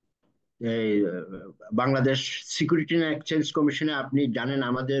এই বাংলাদেশ সিকিউরিটি অ্যান্ড এক্সচেঞ্জ কমিশনে, আপনি জানেন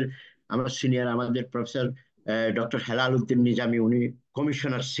আমাদের, আমার সিনিয়র আমাদের প্রফেসর ডক্টর হেলাল উদ্দিন নিজামী, উনি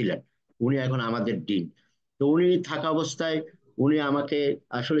কমিশনার ছিলেন, উনি এখন আমাদের ডিন। তো উনি থাকা অবস্থায় উনি আমাকে,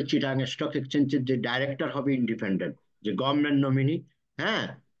 আসলে চিটাং স্টক এক্সচেঞ্জের যে ডাইরেক্টর হবে ইন্ডিপেন্ডেন্ট, যে গভর্নমেন্ট নমিনি, হ্যাঁ,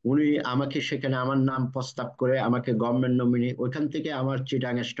 উনি আমাকে সেখানে আমার নাম প্রস্তাব করে আমাকে গভর্নমেন্ট নমিনি, ওইখান থেকে আমার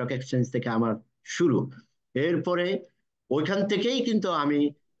চিটাং স্টক এক্সচেঞ্জ থেকে আমার শুরু। এরপরে ওইখান থেকেই কিন্তু আমি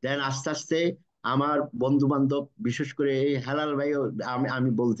দেন আস্তে আস্তে আমার বন্ধু বান্ধব, বিশেষ করে এই হেলাল ভাই, আমি আমি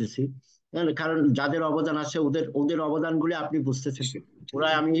বলতেছি, হ্যাঁ, কারণ যাদের অবদান আছে ওদের ওদের অবদানগুলি আপনি বুঝতেছেন। ওরা,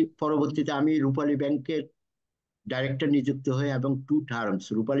 আমি পরবর্তীতে আমি রূপালী ব্যাংকের ডাইরেক্টর নিযুক্ত হয়ে, এবং 2 টার্মস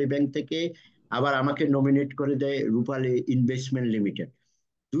রূপালী ব্যাংক থেকে আবার আমাকে নমিনেট করে দেয় রূপালী ইনভেস্টমেন্ট লিমিটেড,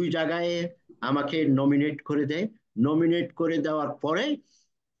 দুই জায়গায় আমাকে নমিনেট করে দেয়। নমিনেট করে দেওয়ার পরে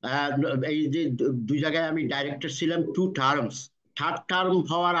আহ, এই যে দুই জায়গায় আমি ডাইরেক্টর ছিলাম 2 টার্মস, থার্ড টার্ম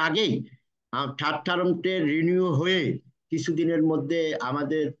হওয়ার আগেই, থার্ড টার্মতে রিনিউ হয়ে কিছুদিনের মধ্যে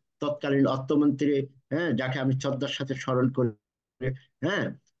আমাদের তৎকালীন অর্থমন্ত্রী, হ্যাঁ, যাকে আমি শ্রদ্ধার সাথে স্মরণ করি, হ্যাঁ,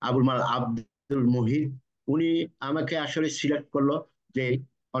 আবুল মাল আব্দুল মুহিত, উনি আমাকে আসলে সিলেক্ট করলো, যে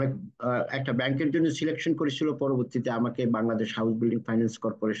অনেক একটা ব্যাংকের জন্য সিলেকশন করেছিল, পরবর্তীতে আমাকে বাংলাদেশ হাউস বিল্ডিং ফাইন্যান্স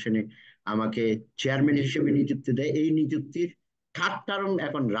কর্পোরেশনে আমাকে চেয়ারম্যান হিসেবে নিযুক্তি দেয়। এই নিযুক্তির থার্ড টার্ম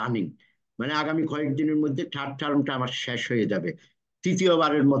এখন রানিং, মানে আগামী কয়েকদিনের মধ্যে থার্ড টার্মটা আমার শেষ হয়ে যাবে,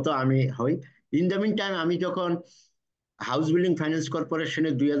 তৃতীয়বারের মতো আমি হই। ইন দ্য মিন টাইম আমি যখন হাউস বিল্ডিং ফাইন্যান্স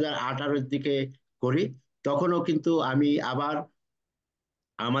কর্পোরেশনে 2018-এর দিকে করি, তখনও কিন্তু আমি আবার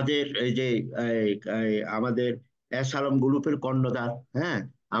আমাদের এই যে আমাদের এস আলম গ্রুপের কর্ণধার, হ্যাঁ,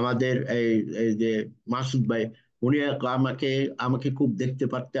 আমাদের এই যে মাসুদ ভাই, উনি আমাকে আমাকে খুব দেখতে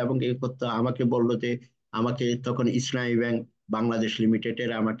পারতো এবং এই করতো, আমাকে বললো যে, আমাকে তখন ইসলামী ব্যাংক বাংলাদেশ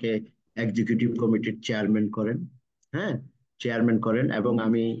লিমিটেডের আমাকে এক্সিকিউটিভ কমিটির চেয়ারম্যান করেন, হ্যাঁ, চেয়ারম্যান করেন, এবং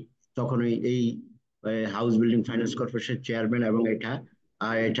আমি তখন এই house building finance corporation chairman, এবং এটা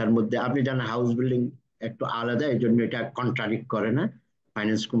এটার মধ্যে আপনি জানেন হাউস বিল্ডিং একটু আলাদা, এই জন্য এটা কন্ট্রাডিক্ট করে না,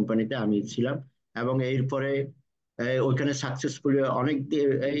 ফাইন্যান্স কোম্পানিতে আমি ছিলাম। এবং এরপরে ওইখানে সাকসেসফুলি অনেক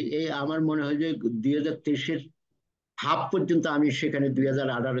এই এই আমার মনে হয় যে 2023-এর হাফ পর্যন্ত আমি সেখানে,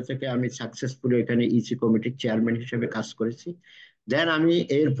 2018 থেকে আমি সাকসেসফুলি এখানে ইসি কমিটির চেয়ারম্যান হিসেবে কাজ করেছি। দেন আমি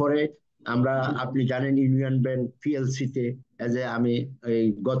এরপরে আমরা, আপনি জানেন ইউনিয়ন ব্যাংক পিএলসি তে এজ এ আমি এই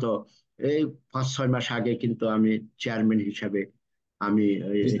গত এই 5-6 মাস আগে কিন্তু আমি চেয়ারম্যান হিসাবে আমি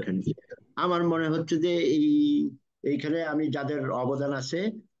বুঝতে এখানে, আমার মনে হচ্ছে যে এইখানে আমি যাদের অবদান আছে,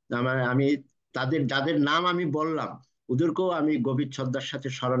 আমি তাদের যাদের নাম আমি বললাম, ওদেরকেও আমি গভীর শ্রদ্ধার সাথে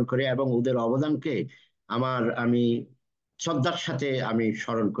স্মরণ করি, এবং ওদের অবদানকে আমি শ্রদ্ধার সাথে আমি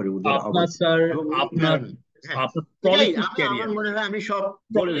স্মরণ করি ওদের আপনার অবদান স্যার, এবং আপনার অনুপ্রেরণা। হ্যাঁ, আপনার এটাই প্রলিফিক আমার ক্যারিয়ার, মনে হয় আমি সব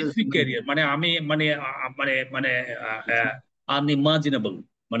বলে ফেলছি। প্রলিফিক ক্যারিয়ার মানে আমি মানে মানে মানে আনইমাজিনেবল।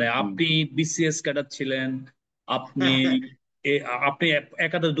 মানে হুম। আপনি বিসিএস ক্যাডার ছিলেন, আপনি আপনি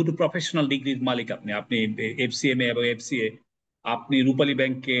একাধারে দুটো প্রফেশনাল ডিগ্রির মালিক, আপনি আপনি এফসিএমএ এবং এফসিএ, আপনি রূপালী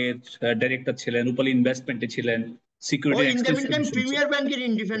ব্যাংকের ডাইরেক্টর ছিলেন, রূপালী ইনভেস্টমেন্টে ছিলেন, ও security in the exchange mean time commission ছিল, প্রিমিয়ার ব্যাংকের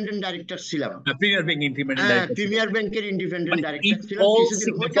ইন্ডিপেন্ডেন্ট ডাইরেক্টর ছিলাম। প্রিমিয়ার ব্যাংক ইন্ডিপেন্ডেন্ট হ্যাঁ, ডাইরেক্টর ছিলেন। প্রিমিয়ার ব্যাংকের ইন্ডিপেন্ডেন্ট মানে ডাইরেক্টর ইট ছিলাম অল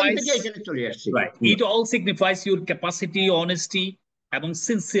কিছুদিন, ওইখান সিগনিফাইস, থেকে এখানে চলে আসছি। Right, it all সিগনিফাইস your capacity, honesty এবং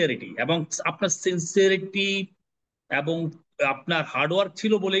সিনসিয়ারিটি। এবং আপনার সিনসিয়ারিটি এবং আপনার হার্ডওয়ার্ক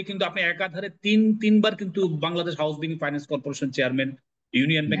ছিল বলেই কিন্তু আপনি একাধারে তিনবার কিন্তু Bangladesh housing finance corporation chairman,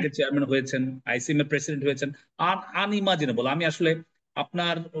 union ব্যাংকের চেয়ারম্যান হয়েছেন, আইসিএম এর প্রেসিডেন্ট হয়েছেন। আর আনইমাজিনেবল, আমি আসলে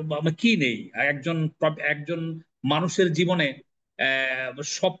আপনার আমার কি নেই একজন একজন মানুষের জীবনে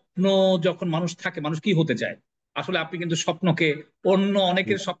স্বপ্ন যখন মানুষ থাকে, মানুষ কি হতে চায়, আসলে আপনি কিন্তু স্বপ্নকে, অন্য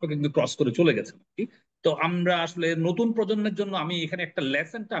অনেকের স্বপ্ন কিন্তু ক্রস করে চলে গেছেন আর কি। তো আমরা আসলে নতুন প্রজন্মের জন্য আমি এখানে একটা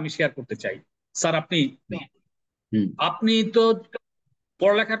লেসনটা আমি শেয়ার করতে চাই। স্যার, আপনি হুম। আপনি তো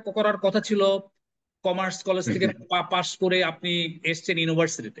পড়ালেখা করার কথা ছিল কমার্স কলেজ থেকে পাশ করে আপনি এসছেন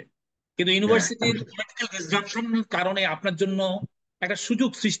ইউনিভার্সিটিতে, কিন্তু হ্যাঁ, ইউনিভার্সিটির পলিটিক্যাল ডিসরাপশনের কারণে আপনার জন্য একটা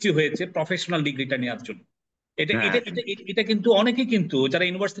সুযোগ সৃষ্টি হয়েছে প্রফেশনাল ডিগ্রিটা নেওয়ার জন্য। এটা হ্যাঁ, এটা এটা এটা কিন্তু অনেকেই, কিন্তু যারা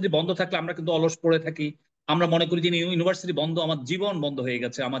ইউনিভার্সিটি বন্ধ থাকলে আমরা কিন্তু অলস পড়ে থাকি, আমরা মনে করি যে ইউনিভার্সিটি বন্ধ, আমার জীবন বন্ধ হয়ে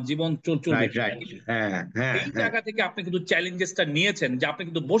গেছে, আমার জীবন চলবে রাইট, রাইট। কি? হ্যাঁ, হ্যাঁ, এই হ্যাঁ। জায়গা থেকে আপনি কিন্তু চ্যালেঞ্জেসটা নিয়েছেন, যে আপনি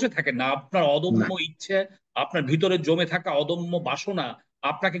কিন্তু বসে থাকেন না, আপনার অদম্য না, ইচ্ছে, আপনার ভিতরে জমে থাকা অদম্য বাসনা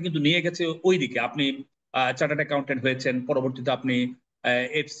আপনাকে কিন্তু নিয়ে গেছে ওই দিকে। আপনি চার্টার্ড অ্যাকাউন্টেন্ট হয়েছেন, পরবর্তীতে আপনি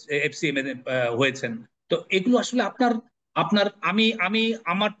এফসিএম হয়েছেন। তো এগুলো আসলে আপনার আপনার আমি আমি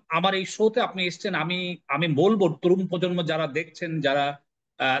আমার আমার এই শোতে আপনি এসেছেন, আমি আমি বলবো তরুণ প্রজন্ম যারা দেখছেন, যারা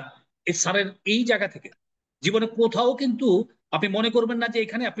আহ, এই স্যারের এই জায়গা থেকে জীবনে কোথাও কিন্তু আপনি মনে করবেন না যে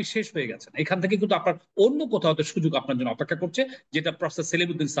এখানে আপনি শেষ হয়ে গেছেন, এখান থেকে কিন্তু আপনার অন্য কোথাও তো সুযোগ আপনার জন্য অপেক্ষা করছে, যেটা প্রফেসর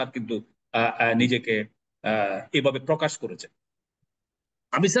সেলিমউদ্দিন স্যার কিন্তু নিজেকে এভাবে প্রকাশ করেছে।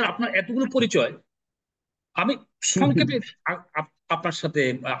 আমি স্যার আপনার এতগুলো পরিচয়, আমি সংক্ষেপে আপনার সাথে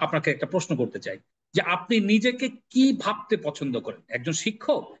আপনাকে একটা প্রশ্ন করতে চাই, যে আপনি নিজেকে কি ভাবতে পছন্দ করেন? একজন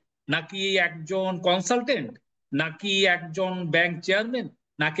শিক্ষক, নাকি একজন কনসালটেন্ট, নাকি একজন ব্যাংক চেয়ারম্যান,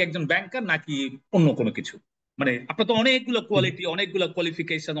 নাকি একজন ব্যাংকার, নাকি অন্য কোনো কিছু? মানে আপনার তো অনেকগুলো কোয়ালিটি, অনেকগুলো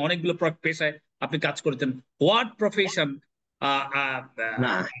কোয়ালিফিকেশন, অনেকগুলো পেশায় আপনি কাজ করেছেন। হোয়াট প্রফেশন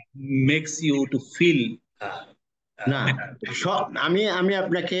না, মেক্স ইউ টু ফিল? না। আমি আমি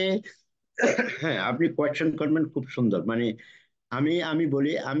আপনাকে, হ্যাঁ, আপনি কোয়েশ্চেন করবেন খুব সুন্দর। মানে আমি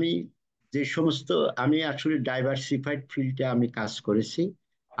বলি, আমি যে সমস্ত, আমি আসলে ডাইভার্সিফাইড ফিল্ডে আমি কাজ করেছি।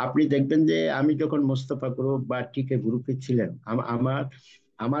 আপনি দেখবেন যে আমি যখন মোস্তফা গ্রুপ বা টিকে গ্রুপে ছিলেন, আমার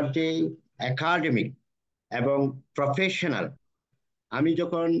আমার যে একাডেমিক এবং প্রফেশনাল, আমি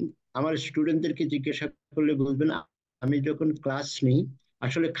যখন আমার স্টুডেন্টদেরকে জিজ্ঞাসা করলে বলবেন, আমি যখন ক্লাস নিই,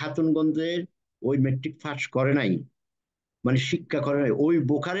 আসলে খাতুনগঞ্জের ওই মেট্রিক পাস করে নাই, মানে শিক্ষা করে নাই, ওই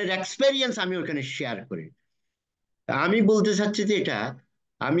বোখারের এক্সপেরিয়েন্স আমি ওখানে শেয়ার করি। তা আমি বলতে চাচ্ছি যে এটা,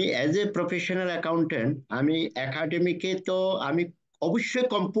 আমি অ্যাজ এ প্রফেশনাল অ্যাকাউন্টেন্ট, আমি একাডেমিকে তো আমি অবশ্যই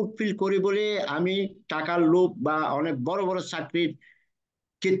কমফোর্ট ফিল করি বলে আমি টাকার লোভ বা অনেক বড় বড় চাকরির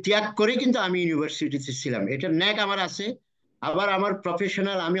কে ত্যাগ করে কিন্তু আমি ইউনিভার্সিটিতে ছিলাম, এটা ন্যাক আমার আছে। আবার আমার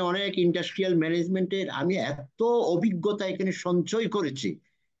প্রফেশনাল, আমি অনেক ইন্ডাস্ট্রিয়াল ম্যানেজমেন্টের আমি এত অভিজ্ঞতা এখানে সঞ্চয় করেছি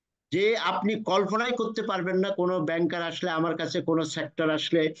যে আপনি কল্পনাই করতে পারবেন না। কোনো ব্যাংকার আসলে আমার কাছে, কোনো সেক্টর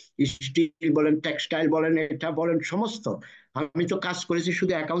আসলে, স্টিল বলেন, টেক্সটাইল বলেন, এটা বলেন, সমস্ত, আমি তো কাজ করেছি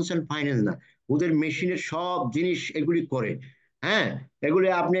শুধু অ্যাকাউন্টস অ্যান্ড ফাইন্যান্স না, ওদের মেশিনের সব জিনিস এগুলি করে। হ্যাঁ, এগুলি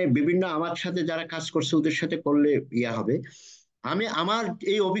আপনি বিভিন্ন আমার সাথে যারা কাজ করছে ওদের সাথে করলে ইয়া হবে। আমি আমার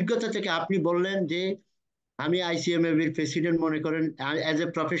এই অভিজ্ঞতা থেকে, আপনি বললেন যে আমি আইসিএমএব এর প্রেসিডেন্ট, মনে করেন অ্যাজ এ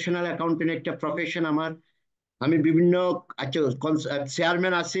প্রফেশনাল অ্যাকাউন্টেন্ট একটা প্রফেশন আমার, আমি বিভিন্ন, আচ্ছা,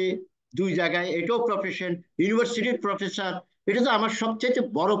 চেয়ারম্যান আছে দুই জায়গায়, এটাও প্রফেশন, ইউনিভার্সিটির প্রফেসর, এটা তো আমার সবচেয়ে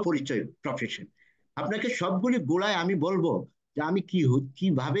বড় পরিচয়, প্রফেশন। আপনাকে সবগুলি গোড়ায় আমি বলবো যে আমি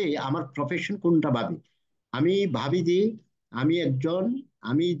কিভাবে আমার প্রফেশন কোনটা ভাবি। আমি ভাবি যে আমি একজন,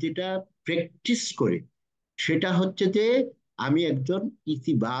 আমি যেটা প্র্যাকটিস করি সেটা হচ্ছে যে আমি একজন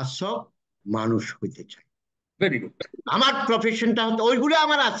ইতিবাচক মানুষ হইতে চাই। Very good. আমার প্রফেশনটা হচ্ছে ওইগুলো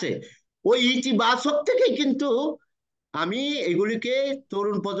আমার আছে, ওই ইতিবাচক থেকেই কিন্তু আমি এগুলিকে,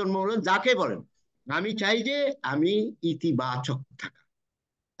 তরুণ প্রজন্ম বলেন যাকে বলেন, আমি চাই যে আমি ইতিবাচক থাকা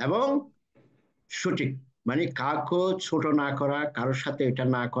এবং সঠিক, মানে কাউকে ছোট না করা, কারোর সাথে এটা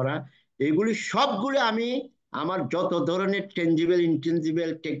না করা, এগুলি সবগুলো আমি আমার যত ধরনের tangible, intangible,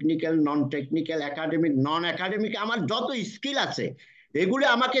 technical, non technical, academic, নন একাডেমিক, আমার যত স্কিল আছে এগুলো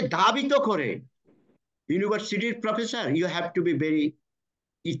আমাকে ধাবিত করে ইউনিভার্সিটির professor, you have to be very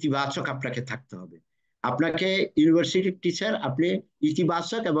ইতিবাচক, আপনাকে থাকতে হবে। আপনাকে ইউনিভার্সিটির টিচার, আপনি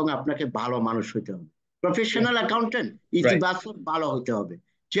ইতিবাচক এবং আপনাকে ভালো মানুষ হইতে হবে। Professional accountant right. ইতিবাচক ভালো হইতে হবে।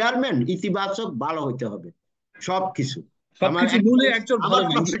 চেয়ারম্যান ইতিবাচক ভালো হইতে হবে। সবকিছু আমার সবকিছু মূলে একটাই, একজন ভালো আমার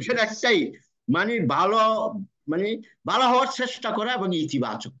মানুষ। প্রফেশন একটাই, মানে ভালো, মানে ভালো হওয়ার চেষ্টা করা এবং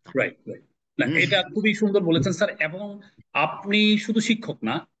ইতিবাচক থাকা। Right, right. না, হুম, এটা খুবই সুন্দর বলেছেন স্যার। এবং আপনি শুধু শিক্ষক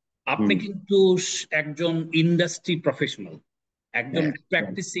না, আপনি হুম, কিন্তু একজন ইন্ডাস্ট্রি প্রফেশনাল, একজন একদম।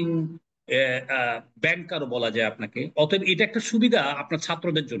 প্র্যাকটিসিং ব্যাংকারও বলা যায় আপনাকে। অতএব এটা একটা সুবিধা আপনার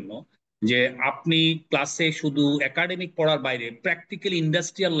ছাত্রদের জন্য যে আপনি ক্লাসে শুধু একাডেমিক পড়ার বাইরে প্র্যাকটিক্যাল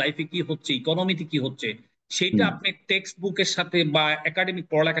ইন্ডাস্ট্রিয়াল লাইফে কি হচ্ছে, ইকোনমিতে কি হচ্ছে, সেটা হুম, আপনি টেক্সট বুকের সাথে বা একাডেমিক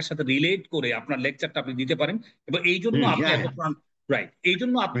পড়ালেখার সাথে রিলেট করে আপনার লেকচারটা আপনি দিতে পারেন। এবং এই জন্য হুম, আপনি হ্যাঁ, এত প্রাণ, রাইট, এই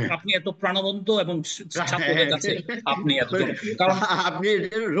জন্য হ্যাঁ, আপনি এত প্রাণবন্ত এবং ছাত্রদের হ্যাঁ। কাছে আপনি এত জনপ্রিয়। কারণ আপনি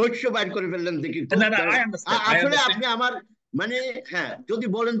রহস্য বাইর করে ফেললেন দেখি, খুব না, না, আই আন্ডারস্ট্যান্ড, আই আসলে আন্ডারস্ট্যান্ড। আপনি আমার, মানে হ্যাঁ, যদি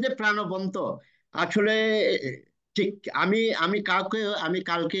বলেন যে প্রাণবন্ত, আসলে ঠিক। আমি আমি আমি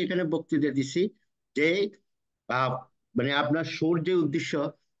কালকে এখানে বক্তৃতা দিছি যে আহ, মানে আপনার শোর যে উদ্দেশ্য,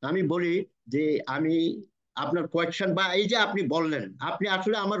 আমি বলি যে আমি আপনার কোয়েশ্চেন বা এই যে আপনি বললেন, আপনি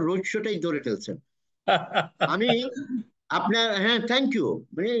আসলে আমার রহস্যটাই ধরে ফেলছেন। আমি আপনার, হ্যাঁ, থ্যাংক ইউ,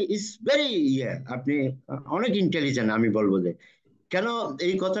 মানে ইটস ভেরি, ইয়ে, আপনি অনেক ইন্টেলিজেন্ট আমি বলবো যে। কেন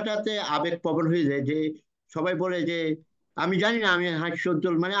এই কথাটাতে আবেগপ্রবণ হয়ে যায় যে সবাই বলে যে আমি জানি না আমি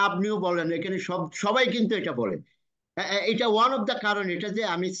হাস্যোজ্জ্বল, মানে আপনিও বলেন, এখানে সবাই কিন্তু এটা বলে। এটা ওয়ান অফ দ্য কারণ, এটা যে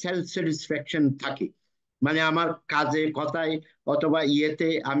আমি সেলফ স্যাটিসফ্যাকশন থাকি, মানে আমার কাজে কথায় অথবা ইয়েতে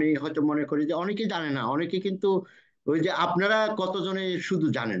আমি হয়তো মনে করি যে অনেকেই জানে না, অনেকে কিন্তু ওই যে আপনারা কতজনে শুধু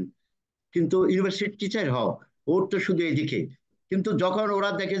জানেন, কিন্তু ইউনিভার্সিটি টিচার হও, ওর তো শুধু এদিকে। কিন্তু যখন ওরা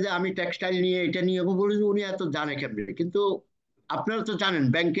দেখে যে আমি টেক্সটাইল নিয়ে এটা নিয়ে, ও বলে যে উনি এত জানে কেমনে, কিন্তু আপনারা তো জানেন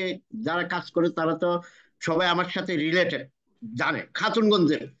ব্যাংকে যারা কাজ করে তারা তো সবাই আমার সাথে রিলেটেড, জানে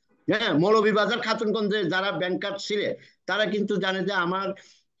খাতুনগঞ্জের, হ্যাঁ, মৌলভীবাজার খাতুনগঞ্জে যারা ব্যাংকার ছিলে তারা কিন্তু জানে যে আমার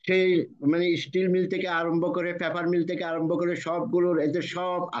সেই, মানে স্টিল মিল থেকে আরম্ভ করে পেপার মিল থেকে আরম্ভ করে সবগুলোর এদের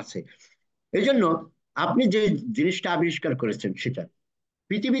সব আছে। এই জন্য আপনি যে জিনিসটা আবিষ্কার করেছেন সেটা,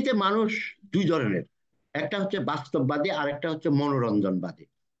 পৃথিবীতে মানুষ দুই ধরনের, একটা হচ্ছে বাস্তববাদী আর একটা হচ্ছে মনোরঞ্জনবাদী।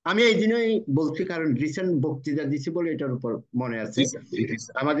 আমি এই দিনই বলছি, কারণ রিসেন্ট বক্তৃতা দিছি বলে এটার উপর মনে আছে। জি স্যার, জি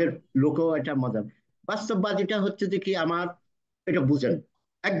স্যার। আমাদের লোকেও এটা মজা। বাস্তববাদীটা হচ্ছে যে কি আমার, এটা বুঝেন,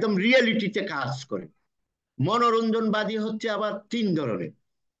 একদম রিয়েলিটিতে কাজ করে। মনোরঞ্জনবাদী হচ্ছে আবার তিন ধরনের।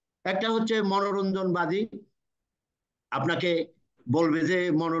 একটা হচ্ছে মনোরঞ্জনবাদী, আপনাকে বলবে যে,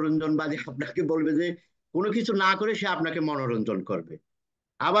 মনোরঞ্জনবাদী আপনাকে বলবে যে কোনো কিছু না করে সে আপনাকে মনোরঞ্জন করবে।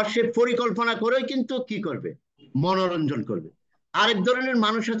 আবার সে পরিকল্পনা করেই কিন্তু কি করবে, মনোরঞ্জন করবে। আরেক ধরনের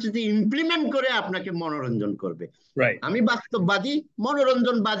মানুষ হচ্ছে যে ইমপ্লিমেন্ট করে আপনাকে মনোরঞ্জন করবে। রাইট। আমি বাস্তববাদী,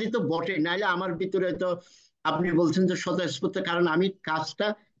 মনোরঞ্জনবাদী তো বটে, নাইলে আমার ভিতরে তো, আপনি বলছেন যে স্বতঃস্ফূর্ত, কারণ আমি কাজটা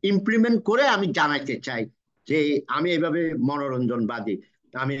ইমপ্লিমেন্ট করে আমি জানাইতে চাই যে আমি এভাবে মনোরঞ্জনবাদী,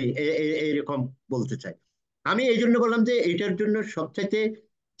 আমি এইরকম বলতে চাই। আমি এই জন্য বললাম যে এটার জন্য সবচাইতে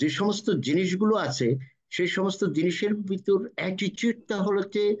যে সমস্ত জিনিসগুলো আছে, সেই সমস্ত জিনিসের ভিতর অ্যাটিটিউডটা হলো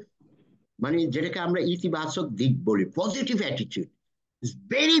যে, মানে যেটাকে আমরা ইতিবাচক দিক বলি, positive attitude is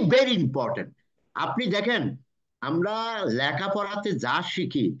very very important. আপনি দেখেন, আমরা লেখাপড়াতে যা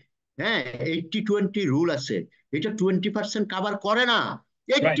শিখি, হ্যাঁ, 80-20 রুল আছে, এটা 20% কাভার করে না,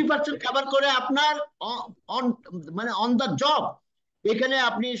 রাইট। 80% কাভার করে আপনার অন, মানে অন দ্য জব। এখানে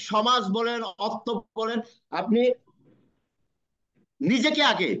আপনি সমাজ বলেন, অর্থ বলেন, আপনি নিজেকে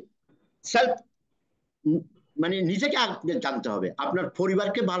আগে সেলফ, মানে নিজেকে আগে জানতে হবে, আপনার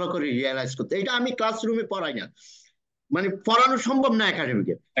পরিবারকে ভালো করে রিয়েলাইজ করতে। এটা আমি ক্লাসরুমে পড়াই না, মানে পড়ানো সম্ভব না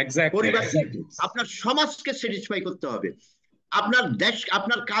একাডেমিকে। এক্স্যাক্টলি, পরিবার, এক্স্যাক্টলি। আপনার সমাজকে স্যাটিসফাই করতে হবে, আপনার দেশ,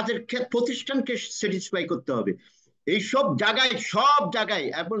 আপনার কাজের প্রতিষ্ঠানকে স্যাটিসফাই করতে হবে। এই সব জায়গায়, সব জায়গায়,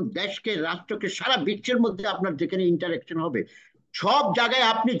 এবং দেশকে, রাষ্ট্রকে, সারা বিশ্বের মধ্যে আপনার যেখানে ইন্টারাকশন হবে, সব জায়গায়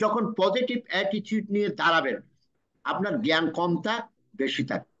আপনি যখন পজিটিভ অ্যাটিটিউড নিয়ে দাঁড়াবেন, আপনার জ্ঞান কম থাক বেশি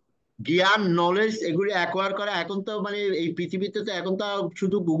থাক, জ্ঞান নলেজ এগুলি অ্যাকোয়ার করা, এখন তো মানে এই পৃথিবীতে তো এখন তো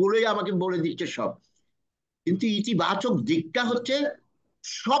শুধু গুগলেই আমাকে বলে দিচ্ছে সব। কিন্তু ইতিবাচক দিকটা হচ্ছে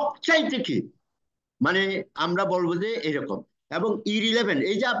সবচাইতে কি, মানে আমরা বলবো যে এরকম। এবং ইরিলেভেন্ট,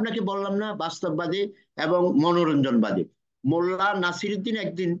 এই যে আপনাকে বললাম না, বাস্তববাদী এবং মনোরঞ্জনবাদী। মোল্লা নাসিরুদ্দিন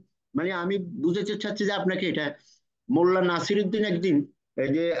একদিন, মানে আমি বুঝাতে চাচ্ছি যে আপনাকে এটা, মোল্লা নাসিরুদ্দিন একদিন এই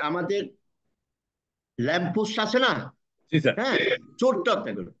যে আমাদের ল্যাম্পপোস্ট আছে না, জি স্যার। হ্যাঁ, চোর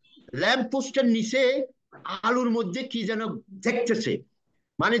টকগুলো, ল্যাম্প পোস্টের নিচে আলুর মধ্যে কি যেন দেখতেছে,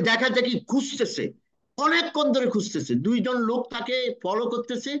 মানে দেখা দেখি খুঁজতেছে। অনেকক্ষণ ধরে খুঁজতেছে, 2জন লোক তাকে ফলো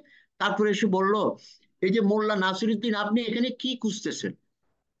করতেছে। তারপরে এসে বলল, এই যে মোল্লা নাসিরুদ্দিন, আপনি এখানে কি খুঁজতেছেন?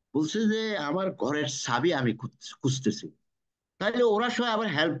 বলছে যে আমার ঘরের চাবি আমি খুঁজতেছি। তাহলে ওরা সবাই আবার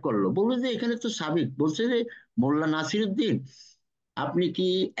হেল্প করলো, বললো যে এখানে তো সাবিক। বলছে যে মোল্লা নাসিরুদ্দিন, আপনি কি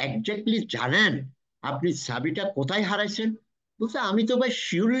এক্স্যাক্টলি জানেন আপনি চাবিটা কোথায় হারাইছেন? বলছে আমি তো ভাই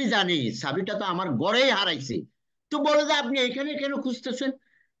শিওরলি জানি, চাবিটা তো আমার ঘরেই হারাইছে। তো বলে যে আপনি এখানে কেন খুঁজতেছেন?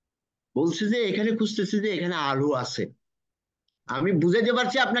 বলছে যে এখানে খুঁজতেছি যে এখানে আলু আছে। আমি বুঝাইতে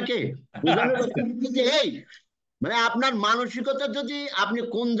পারছি আপনাকে, বোঝানোর আচ্ছা। কথা হচ্ছে যে এই, মানে আপনার মানসিকতা যদি আপনি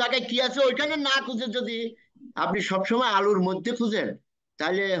কোন জায়গায় কি আছে ওইখানে না খুঁজে যদি আপনি সবসময় আলুর মধ্যে খুঁজেন,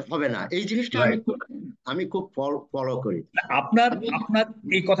 তাহলে হবে না। এই জিনিসটা আমি রাইট। খুব, আমি খুব ফলো করি। আপনার আমি আপনার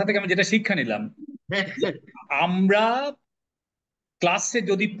এই কথা থেকে আমি যেটা শিক্ষা নিলাম, হ্যাঁ, যে আমরা ক্লাসে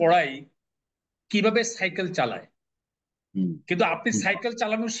যদি পড়াই কিভাবে সাইকেল চালায়, হুম, কিন্তু আপনি হুম, সাইকেল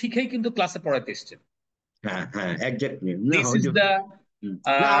চালানো শিখেই কিন্তু ক্লাসে পড়াতে এসেছেন। হ্যাঁ হ্যাঁ এক্স্যাক্টলি, না দিস ওই ইজ যে, দ্য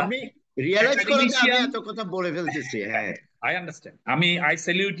না আপনি রিয়েলাইজ করেন যে আমি অ্যাকাডেমিশিয়ান। এত কথা বলে ফেলতেছি। হ্যাঁ, I understand, I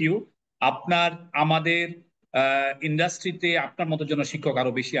salute you. আপনার আমাদের ইন্ডাস্ট্রিতে আপনার মতো জন শিক্ষক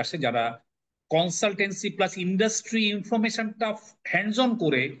আরো বেশি আসে, যারা কনসালটেন্সি প্লাস ইন্ডাস্ট্রি ইনফরমেশনটা হ্যান্ডস অন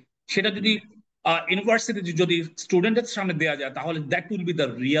করে সেটা যদি ইউনিভার্সিটি যদি স্টুডেন্টের সামনে দেওয়া যায়, তাহলে that will be the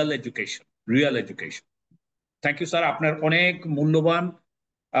real education. Real education. Thank you sir, আপনার অনেক মূল্যবান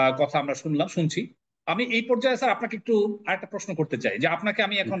কথা আমরা শুনছি। আমি এই পর্যায়ে স্যার আপনাকে একটু আরেকটা প্রশ্ন করতে চাই, যে আপনাকে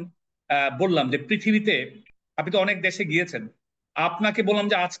আমি এখন বললাম যে পৃথিবীতে আপনি তো অনেক দেশে গিয়েছেন, আপনাকে বললাম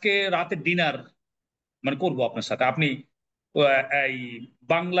যে আজকে রাতে ডিনার মানে করবো আপনার সাথে, আপনি এই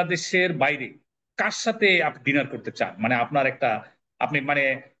বাংলাদেশের বাইরে কার সাথে আপনি ডিনার করতে চান, মানে আপনার একটা, আপনি মানে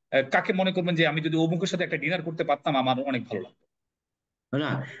কাকে মনে করবেন যে আমি যদি অমুকের সাথে একটা ডিনার করতে পারতাম আমার অনেক ভালো লাগতো?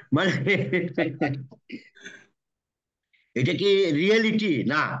 না মানে এটা কি রিয়েলিটি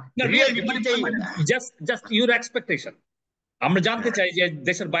না? না রিয়েলিটি মানে রিয়েলিটিতেই মানে জাস্ট জাস্ট ইউর এক্সপেকটেশন। আমরা জানতে চাই যে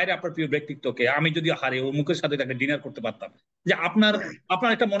দেশের বাইরে আপনার প্রিয় ব্যক্তিত্বকে, আমি যদি হারে ও মুখের সাথে একটা ডিনার করতে পারতাম, যে আপনার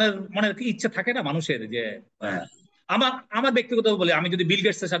আপনার একটা মনের মনের কি ইচ্ছা থাকে না মানুষের, যে আহ, আমার আমার ব্যক্তিগত বলে আমি যদি বিল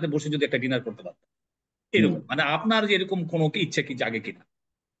গেটস এর সাথে বসে যদি একটা ডিনার করতে পারতাম, হুম। এরকম মানে আপনার যে এরকম কোনো কি ইচ্ছে কি জাগে কিনা?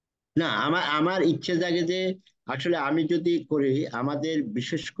 না, আমার আমার ইচ্ছে জাগে যে আসলে আমি যদি করি, আমাদের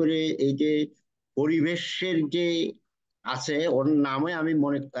বিশেষ করে এই যে পরিবেশের যে আছে, ওর নামে আমি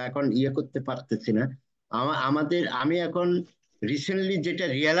মনে এখন ইয়ে করতে পারতেছি না। আমাদের আমি এখন রিসেন্টলি যেটা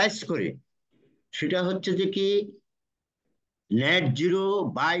রিয়েলাইজ করি সেটা হচ্ছে যে কি, নেট জিরো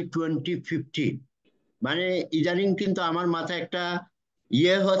বাই 2050। মানে ইদানিং কিন্তু আমার মাথায় একটা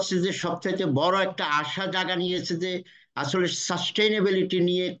ইয়ে হচ্ছে যে সবচাইতে বড় একটা আশা জাগা নিয়েছে যে আসলে সাস্টেইনেবিলিটি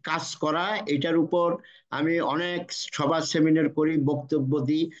নিয়ে কাজ করা। এটার উপর আমি অনেক সভা সেমিনার করি, বক্তব্য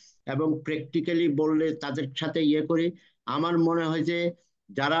দিই, এবং প্র্যাকটিক্যালি বললে তাদের সাথে ইয়ে করি। আমার মনে হয় যে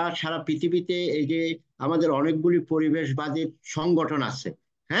যারা সারা পৃথিবীতে এই যে আমাদের অনেকগুলি পরিবেশবাদী সংগঠন আছে,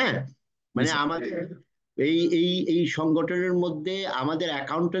 হ্যাঁ, জি মানে স্যার। আমাদের এই সংগঠনের মধ্যে আমাদের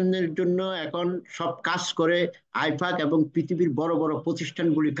অ্যাকাউন্টেন্টদের জন্য এখন সব কাজ করে আইফাক এবং পৃথিবীর বড় বড়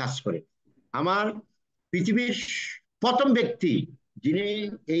প্রতিষ্ঠানগুলি কাজ করে। আমার পৃথিবীর প্রথম ব্যক্তি যিনি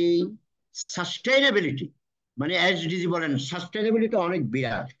এই সাস্টেইনেবিলিটি, মানে এসডিজি বলেন, সাস্টেইনেবিলিটি অনেক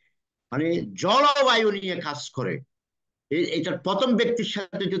বিরাট, মানে জলবায়ু নিয়ে কাজ করে, এটার প্রথম ব্যক্তির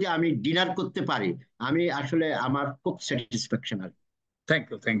সাথে যদি আমি ডিনার করতে পারি, আমি আসলে আমার খুব satisfaction R thank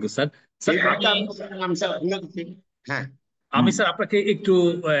you sir. Sir এই জন্য আমি আমি নামটা ভুলে গেছি। হ্যাঁ। আমি হুম। স্যার আপনাকে একটু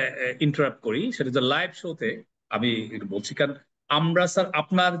ইন্টারাপ্ট করি, সেটা যে লাইভ শোতে আমি একটু বলছি, কারণ আমরা স্যার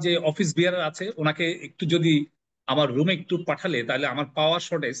আপনার যে অফিস বিয়ার আছে ওনাকে একটু যদি আমার রুমে একটু পাঠালে, তাহলে আমার পাওয়ার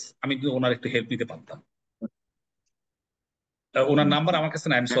শর্টেজ, আমি কিন্তু ওনার একটু হেল্প নিতে পারতাম। ওনার হুম। নাম্বার আমার কাছে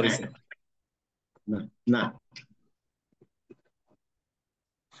না, আই এম হ্যাঁ সরি হ্যাঁ, স্যার। না না,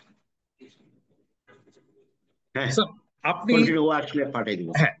 হ্যাঁ, স্যার আপনি, কন্টিনিউ আসলে পাঠিয়ে দিব।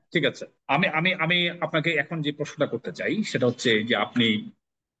 হ্যাঁ ঠিক আছে। আমি আমি আমি আপনাকে এখন যে প্রশ্নটা করতে চাই সেটা হচ্ছে যে আপনি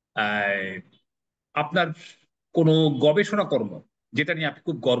আহ, আপনার কোনো গবেষণা কর্ম যেটা নিয়ে আপনি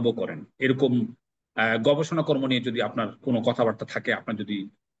খুব গর্ব করেন, এরকম গবেষণা কর্ম নিয়ে যদি আপনার কোনো কথাবার্তা থাকে, আপনার যদি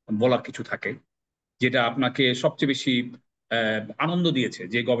বলার কিছু থাকে, যেটা আপনাকে সবচেয়ে বেশি আনন্দ দিয়েছে,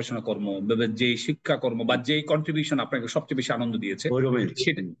 যে গবেষণা কর্ম বা যে শিক্ষা কর্ম বা যে কন্ট্রিবিউশন আপনাকে সবচেয়ে বেশি আনন্দ দিয়েছে, ওইরকমের।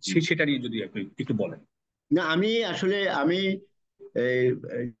 সেটা হুম, হুম। সেটা নিয়ে যদি আপনি একটু বলেন। না, আমি আসলে আমি এই,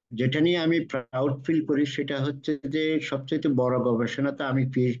 যেটা নিয়ে আমি প্রাউড ফিল করি সেটা হচ্ছে যে সবচেয়ে বড় গবেষণা তো আমি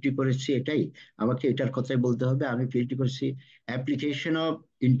পিএইচডি করেছি, এটাই আমাকে এটার কথাই বলতে হবে। আমি পিএইচডি করেছি application of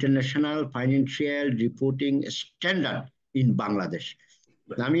international financial reporting standard in Bangladesh.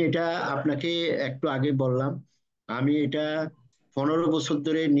 আমি এটা আপনাকে একটু আগে বললাম। আমি এটা 15 বছর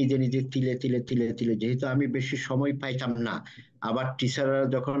ধরে নিজে নিজে তিলে তিলে তিলে তিলে, যেহেতু আমি বেশি সময় পাইতাম না, আবার টিচাররা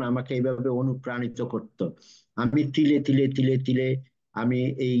যখন আমাকে এইভাবে অনুপ্রাণিত করতো, আমি তিলে তিলে তিলে তিলে আমি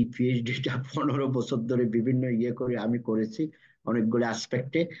এই পিএইচডিটা 15 বছর ধরে বিভিন্ন ইয়ে করে আমি করেছি অনেকগুলো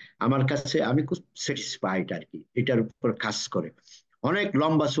অ্যাসপেক্টে। আমার কাছে আমি খুব স্যাটিসফাইড আর কি এটার উপর কাজ করে। অনেক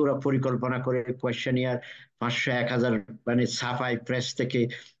লম্বা চূড়া পরিকল্পনা করে কোয়েশ্চেনিয়ার 500 1000 মানে ছাপাই প্রেস থেকে।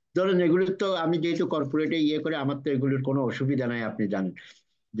 ধরেন এগুলো তো আমি যেহেতু কর্পোরেটে ইয়ে করে, আমার তো এগুলোর কোনো অসুবিধা নাই, আপনি জানেন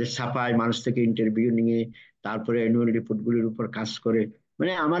যে ছাপায় মানুষ থেকে ইন্টারভিউ নিয়ে তারপরে অ্যানুয়াল রিপোর্ট গুলির উপর কাজ করে,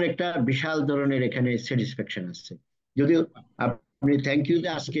 মানে আমার একটা বিশাল ধরনের এখানে স্যাটিসফ্যাকশন আছে। যদিও আপনি থ্যাংক ইউ যে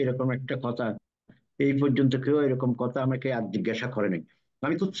আজকে এরকম একটা কথা, এই পর্যন্ত কেউ এরকম কথা আমাকে আর জিজ্ঞাসা করে নাই।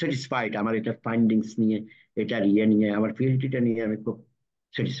 আমি খুব স্যাটিসফাইড আমার এটার ফাইন্ডিংস নিয়ে, এটার ইয়ে নিয়ে, আমার পিএইচডিটা নিয়ে আমি খুব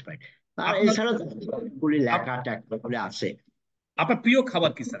স্যাটিসফাইড। আর আপনার এছাড়া গুলি আপ- লেখা টেখা বলে আছে। আপনার প্রিয়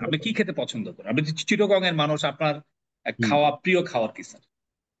খাবার কি স্যার? আপনি কি খেতে পছন্দ করেন? আপনি চিটগং এর মানুষ, আপনার হুম। খাওয়া প্রিয় খাবার কি স্যার?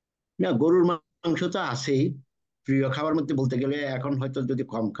 না, গরুর মাংস তো আছেই। প্রিয় খাবার মধ্যে বলতে গেলে এখন হয়তো যদি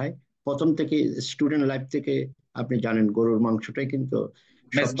কম খাই, প্রথম থেকে স্টুডেন্ট লাইফ থেকে আপনি জানেন গরুর মাংসটাই কিন্তু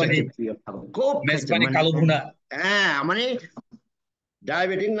মেজবানি, সবচাইতে প্রিয় খাবার, খুব খাইতাম মেজবানি মানে। কালো ভুনা। হ্যাঁ মানে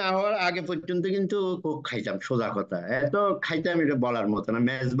ডায়াবেটিক না হওয়ার আগে পর্যন্ত কিন্তু খুব খাইতাম, সোজা কথা এত খাইতাম এটা বলার মতো না।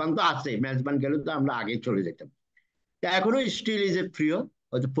 মেজবান তো আছে, মেজবান গেলে তো আমরা আগেই চলে যেতাম। তা এখনো স্টিল ইজ এ প্রিয়,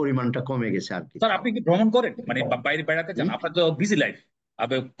 হয়তো পরিমাণটা কমে গেছে আর কি স্যার আপনি খাওয়া। কি ভ্রমণ করেন, মানে বাইরে বেড়াতে যান? হুম? আপনার তো বিজি লাইফ,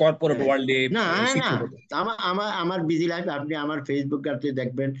 আপনি কর্পোরেট হ্যাঁ। ওয়ার্ল্ডে না না, শিক্ষকতা। আমার আমার আমার বিজি লাইফ, আপনি আমার ফেসবুক ঘাটলে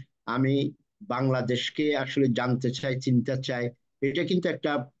দেখবেন আমি বাংলাদেশকে আসলে জানতে চাই, চিনতে চাই। এটা কিন্তু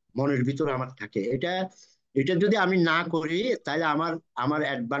একটা মনের ভিতর আমার থাকে। এটা এটা যদি আমি না করি তাহলে আমার আমার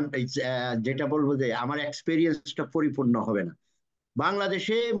অ্যাডভান্টেজ, যেটা বলবো যে আমার এক্সপিরিয়েন্সটা পরিপূর্ণ হবে না।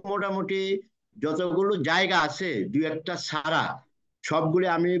 বাংলাদেশে মোটামুটি যতগুলো জায়গা আছে, দু একটা ছাড়া সবগুলো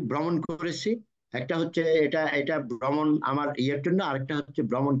আমি ভ্রমণ করেছি। একটা হচ্ছে এটা এটা ভ্রমণ আমার ইয়ের জন্য, আরেকটা হচ্ছে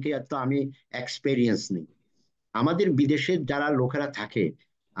ভ্রমণকে এত আমি এক্সপেরিয়েন্স নেই। আমাদের বিদেশের যারা লোকেরা থাকে,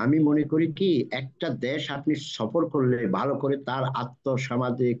 আমি মনে করি কি একটা দেশ আপনি সফর করলে ভালো করে তার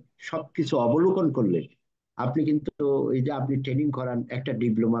আর্থসামাজিক সবকিছু অবলোকন করলে, আপনি কিন্তু এই যে আপনি ট্রেনিং করান একটা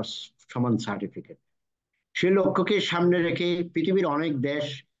ডিপ্লোমার সমান সার্টিফিকেট, সে লক্ষ্যকে সামনে রেখে পৃথিবীর অনেক দেশ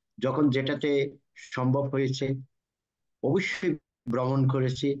যখন যেটাতে সম্ভব হয়েছে অবশ্যই ভ্রমণ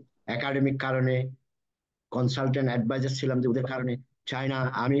করেছি। একাডেমিক কারণে, কনসালটেন্ট অ্যাডভাইজার ছিলাম যে ওদের কারণে। চায়না,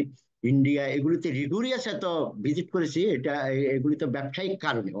 আমি ইন্ডিয়া, এগুলিতে রিগুরিয়াস এত ভিজিট করেছি, এটা এগুলি তো ব্যবসায়িক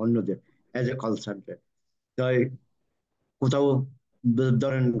কারণে অন্যদের অ্যাজ এ কনসালটেন্ট। তো কোথাও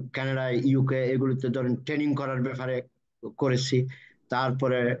ধরেন কানাডা, ইউকে, এগুলিতে ধরেন ট্রেনিং করার ব্যাপারে করেছি।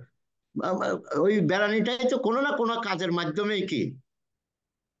 তারপরে আম- ওই বেড়ানিটাই তো কোনো না কোনো কাজের মাধ্যমেই কি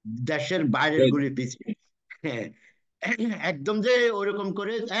দেশের বাইরের গুলি পিছিয়ে। হ্যাঁ, একদম যে ওরকম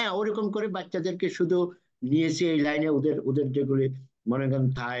করে, হ্যাঁ ওরকম করে বাচ্চাদেরকে শুধু নিয়েছি এই লাইনে, ওদের ওদের যেগুলি মনে করেন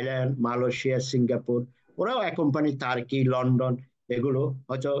থাইল্যান্ড, মালয়েশিয়া, সিঙ্গাপুর, ওরাও এক কোম্পানি, টার্কি, লন্ডন, এগুলো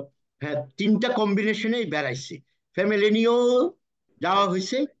হয়তো, হ্যাঁ তিনটা কম্বিনেশনেই বেড়াইছি। ফ্যামিলি নিয়েও যাওয়া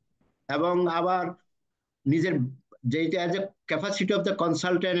হয়েছে, এবং আবার নিজের যেটা as a capacity of the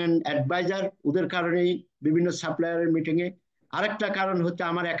consultant and adviser, ওদের কারণেই বিভিন্ন সাপ্লায়ারের মিটিং এ। আরেকটা কারণ হচ্ছে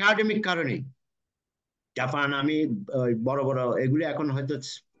আমার একাডেমিক কারণে জাপান, আমি বড় বড় এগুলি এখন হয়তো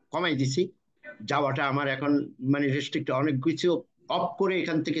কমাই দিছি যাওয়াটা আমার এখন, মানে রেস্ট্রিক্ট অনেক কিছু অফ করে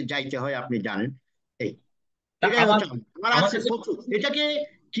এখান থেকে যাইতে হয়, আপনি জানেন। এই তা এটাই আমার হচ্ছে আমার আমার আছে কাছে প্রচুর। এটাকে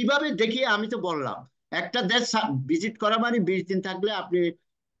কিভাবে দেখি আমি তো বললাম, একটা দেশ ভিজিট করা মানে 20 দিন থাকলে আপনি,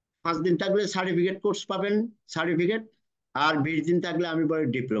 5 দিন থাকলে সার্টিফিকেট কোর্স পাবেন, সার্টিফিকেট। আর 20 দিন থাকলে আমি বলি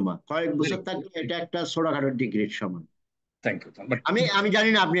ডিপ্লোমা, কয়েক বছর থাকলে এটা একটা ছোটখাটো ডিগ্রির সমান। থ্যাংক ইউ, বাট আমি জানি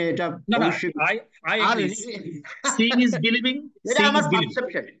না আপনি এটা না না, অবশ্যই। I I R agri. Seeing is believing, এটা সিইং আমার ইজ বিলিভিং।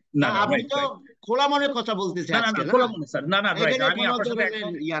 পারসেপশন। না না, না, আপনি রাইট তো রাইট। খোলা মনে কথা বলতেছে না না না, আজকে, না খোলা মনে স্যার, না না, রাইট, এখানে আমি কোনো আপনার সাথে ধরনের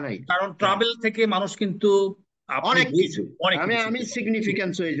একমত। ইয়া নাই। কারণ হ্যাঁ, ট্রাভেল থেকে মানুষ কিন্তু, আপনি অনেক কিছু, অনেক আমি কিছু আমি শিখতে পারেন। জি,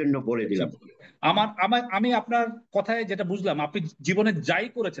 সিগনিফিকেন্স এই জন্য বলে জি। দিলাম। আমার আমার আমি আপনার কথায় যেটা বুঝলাম, আপনি জীবনে যাই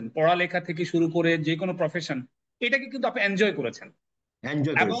করেছেন, পড়ালেখা থেকে শুরু করে যে কোনো প্রফেশন, এটাকে কিন্তু আপনি এনজয় করেছেন।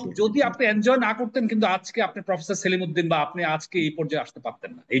 এনজয় এবং করেছি। যদি আপনি এনজয় না করতেন, কিন্তু আজকে আপনি প্রফেসর সেলিম উদ্দিন বা আপনি আজকে এই পর্যায়ে আসতে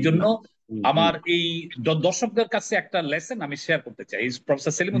পারতেন না। এই জন্য না। হুম, হুম, আমার এই দর্শকদের কাছে একটা লেসন আমি শেয়ার করতে চাই এই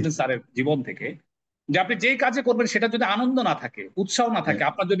প্রফেসর সেলিম হুম, উদ্দিন স্যারের জীবন থেকে, যে আপনি যেই কাজে করবেন সেটা যদি আনন্দ না থাকে, উৎসাহ না হ্যাঁ। থাকে,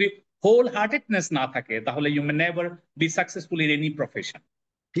 আপনার যদি হোল হার্টেডনেস না থাকে, তাহলে you may never be successful in any profession.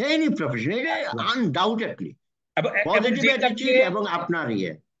 Any profession, এটা আনডাউটেডলি এবং এবং পজিটিভ যেটাকে অ্যাটিটিউড এবং আপনার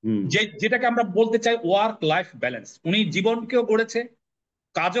ইয়ে। হুম, যেটাকে আমরা বলতে চাই ওয়ার্ক লাইফ ব্যালেন্স, উনি জীবনকেও গড়েছে,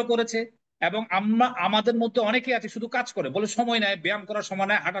 কাজও করেছে। এবং আমরা আমাদের মধ্যে অনেকেই আছে শুধু কাজ করে বলে সময় নাই, ব্যায়াম করার সময়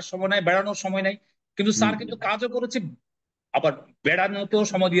নাই, হাঁটার সময় নাই, বেড়ানোর সময় নাই। কিন্তু হুম, স্যার কিন্তু কাজও করেছে, আবার বেড়ানোতেও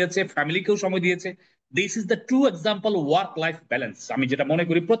সময় দিয়েছে, ফ্যামিলিকেও সময় দিয়েছে। This is the true example work life balance. আমি যেটা মনে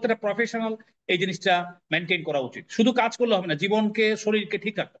করি প্রত্যেকটা প্রফেশনাল এই জিনিসটা মেনটেন করা উচিত। শুধু কাজ করলে হবে না, জীবনকে শরীরকে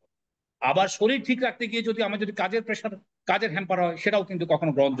ঠিক রাখতে হবে। আবার শরীর ঠিক রাখতে গিয়ে যদি আমার যদি কাজের প্রেশার, কাজের হ্যাম্পার হয়, সেটাও কিন্তু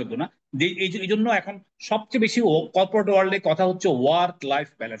কখনো গ্রহণযোগ্য না। এই জন্য এখন সবচেয়ে বেশি কর্পোরেট ওয়ার্ল্ডে কথা হচ্ছে ওয়ার্ক লাইফ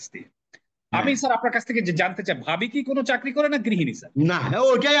ব্যালেন্স দিয়ে। আমি হ্যাঁ। স্যার আপনার কাছ থেকে যে জানতে চাই, ভাবি কি কোনো চাকরি করে না গৃহিণী স্যার? না,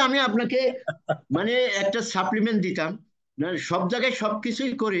 ওটাই আমি আপনাকে মানে একটা সাপ্লিমেন্ট দিতাম। না, সব জায়গায়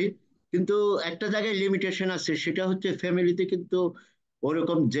সবকিছুই করি, কিন্তু একটা জায়গায় লিমিটেশন আছে, সেটা হচ্ছে ফ্যামিলিতে কিন্তু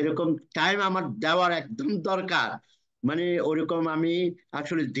ওরকম যেরকম টাইম আমার দেওয়ার একদম দরকার, মানে ওরকম আমি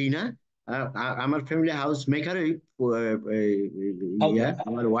আসলে দিই না। আমার ফ্যামিলি হাউস মেকারই, ওকে।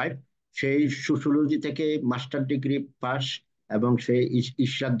 আমার ওয়াইফ সেই সোশিওলজি থেকে মাস্টার ডিগ্রি পাস, এবং সেই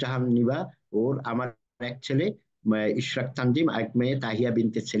ইশরাত জাহান নিবা, ওর আমার এক ছেলে ইশরাক তানজিম, এক মেয়ে তাহিয়া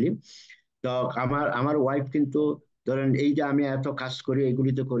বিনতে সেলিম। তো আমার আমার ওয়াইফ কিন্তু ধরেন এই যে আমি এত কাজ করি,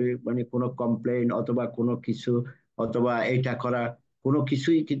 এগুলিতে করি, মানে কোনো কমপ্লেন অথবা কোনো কিছু, অথবা এইটা করা, কোনো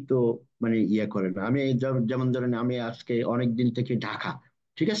কিছুই কিন্তু মানে ইয়ে করে না। আমি যেমন ধরেন আমি আজকে অনেক দিন থেকে ঢাকা,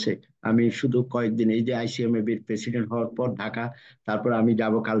 ঠিক আছে, আমি শুধু কয়েকদিন এই যে আইসিএমএব এর প্রেসিডেন্ট হওয়ার পর ঢাকা, তারপর আমি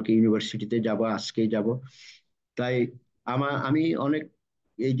যাব কালকে ইউনিভার্সিটিতে যাব, আজকেই যাব। তাই আমি অনেক,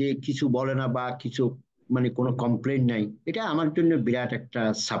 এই যে কিছু বলে না বা কিছু মানে কোনো কমপ্লেন নাই, এটা আমার জন্য বিরাট একটা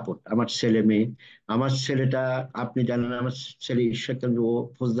সাপোর্ট। আমার ছেলে মেয়ে, আমার ছেলেটা, আপনি জানেন আমার ছেলে ঈশ্বরচন্দ্র, ও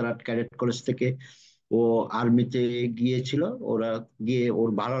ফৌজদারহাট ক্যাডেট কলেজ থেকে ও আর্মিতে গিয়েছিল। ওরা গিয়ে ওর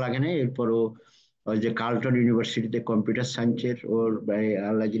ভালো লাগে না, এরপর ও ওই যে কার্লটন ইউনিভার্সিটিতে কম্পিউটার সায়েন্সের ওর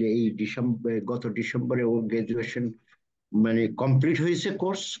আল্লাহ জানে এই ডিসেম্বর, গত ডিসেম্বরে ওর গ্রাজুয়েশন মানে কমপ্লিট হয়েছে,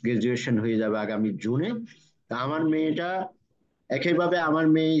 কোর্স গ্রাজুয়েশন হয়ে যাবে আগামী জুনে। তা আমার মেয়েটা একইভাবে, আমার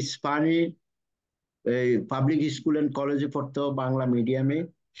মেয়ে স্পানি এই পাবলিক স্কুল এন্ড কলেজে পড়তো, বাংলা মিডিয়ামে।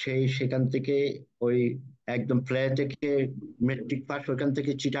 সেখান থেকে ওই একদম প্লে থেকে মেট্রিক পাস, ওইখান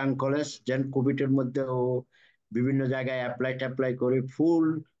থেকে চিটাং কলেজ, দেন কোভিড এর মধ্যে ও বিভিন্ন জায়গায় অ্যাপ্লাই ট্যাপ্লাই করে ফুল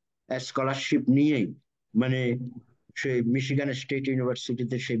স্কলারশিপ নিয়েই মানে সেই মিশিগান স্টেট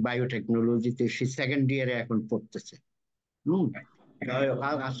ইউনিভার্সিটিতে সেই বায়োটেকনোলজিতে সে সেকেন্ড ইয়ারে এখন পড়তেছে। হম। যাই হোক,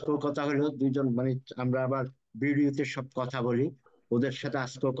 আজকেও কথা হলো দুইজন মানে আমরা আবার ভিডিওতে সব কথা বলি, ওদের সাথে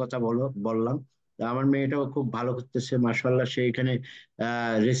আজকেও কথা বললাম। তা আমার মেয়েটাও খুব ভালো করতেছে মাশাআল্লাহ, সে এখানে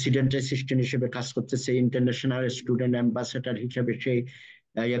রেসিডেন্ট অ্যাসিস্ট্যান্ট হিসেবে কাজ করতেছে, ইন্টারন্যাশনাল স্টুডেন্ট অ্যাম্বাসেডর হিসেবে সেই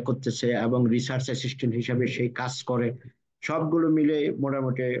ইয়ে করতেছে, এবং রিসার্চ অ্যাসিস্ট্যান্ট হিসেবে সেই কাজ করে। সবগুলো মিলে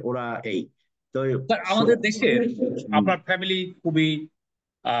মোটামুটি ওরা এই তো। স্যার so- আমাদের দেশের আপনার ফ্যামিলি খুবই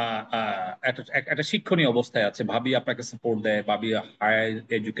একটা একটা শিক্ষণীয় অবস্থায় আছে। ভাবি আপনাকে সাপোর্ট দেয়, ভাবি হায়ার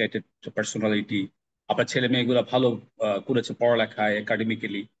এডুকেটেড পার্সোনালিটি। আপনার ছেলে মেয়েগুলো ভালো করেছে পড়ালেখায়,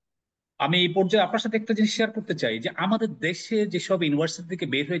 একাডেমিক্যালি। আমি এই পর্যায়ে আপনার সাথে একটা জিনিস শেয়ার করতে চাই যে আমাদের দেশে যেসব ইউনিভার্সিটি থেকে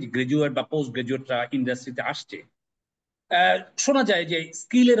বের হয়ে গ্রাজুয়েট বা পোস্ট গ্রাজুয়েটরা ইন্ডাস্ট্রিতে আসছে, শোনা যায় যে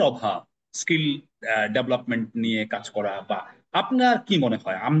স্কিলের অভাব, স্কিল ডেভেলপমেন্ট নিয়ে কাজ করা। বা আপনার কি মনে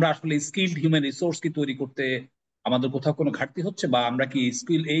হয়, আমরা আসলে স্কিলড হিউম্যান রিসোর্স কি তৈরি করতে আমাদের কোথাও কোনো ঘাটতি হচ্ছে, বা আমরা কি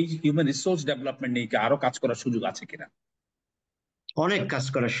স্কিল এই হিউম্যান রিসোর্স ডেভেলপমেন্ট নিয়ে কি আরো কাজ করার সুযোগ আছে কিনা? অনেক কাজ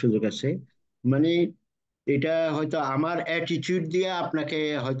করার সুযোগ আছে। মানে এটা হয়তো আমার অ্যাটিটিউড দিয়ে আপনাকে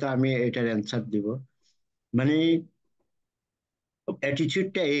হয়তো আমি এটার অ্যান্সার দিব। মানে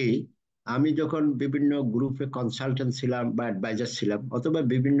অ্যাটিটিউডটা এই, আমি যখন বিভিন্ন গ্রুপে কনসালটেন্ট ছিলাম বা অ্যাডভাইজার ছিলাম, অথবা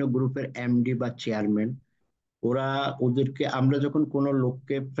বিভিন্ন গ্রুপের এমডি বা চেয়ারম্যান, ওরা ওদেরকে আমরা যখন কোনো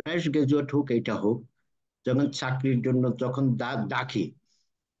লোককে ফ্রেশ গ্রাজুয়েট হোক এটা হোক, যখন চাকরির জন্য যখন ডাকি,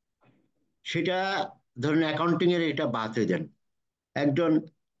 সেটা ধরেন অ্যাকাউন্টিং এর এটা বাদ হয়ে দেন, একজন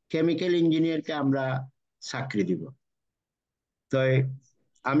কেমিক্যাল ইঞ্জিনিয়ারকে আমরা চাকরি দিব। তো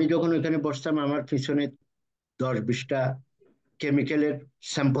আমি যখন ওখানে বসতাম, আমার পিছনে 10-20টা কেমিক্যালের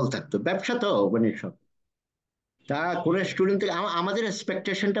স্যাম্পল থাকতো, ব্যবসা তো মানে সব। তা কোন স্টুডেন্ট থেকে আমাদের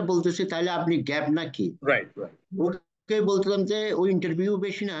এক্সপেকটেশনটা বলতেছি, তাহলে আপনি গ্যাপ নাকি, রাইট, রাইট। ওকে বলতাম যে ওই ইন্টারভিউ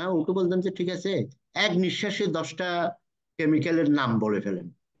বেশি না, ওকে বলতাম যে ঠিক আছে, এক নিঃশ্বাসে 10টা কেমিক্যালের নাম বলে ফেলেন।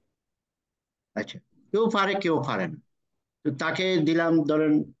 আচ্ছা, কেউ পারে কেউ পারে না। তো তাকে দিলাম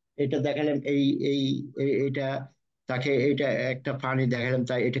ধরেন, এটা দেখালাম, এই এটা, তাকে এটা একটা পানি দেখালাম,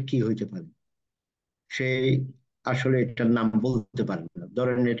 তাই এটা কি হইতে পারে, সে আসলে এটার নাম বলতে পারে না।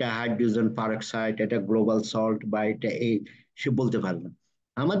 ধরেন এটা হাইড্রোজেন পারঅক্সাইড, এটা গ্লোবাল সল্ট, বা এটা এই, সে বলতে পারে না।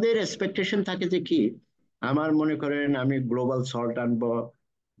 আমাদের এক্সপেকটেশন থাকে যে কি, আমার মনে করেন আমি গ্লোবাল সল্ট আনবো,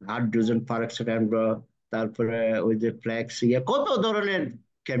 হাইড্রোজেন পারঅক্সাইড আনবো, তারপরে ওই যে ফ্ল্যাক্স, কত ধরনের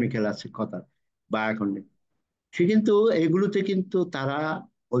কেমিক্যাল আছে কথা, বা এখন সে কিন্তু এগুলোতে কিন্তু তারা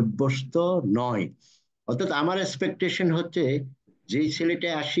অভ্যস্ত নয়। অর্থাৎ আমার এক্সপেকটেশন হচ্ছে, যে ছেলেটা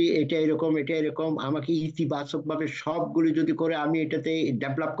আসি এটা এরকম এটা এরকম, আমাকে ইতিবাচক ভাবে সবগুলো যদি করে আমি এটাতে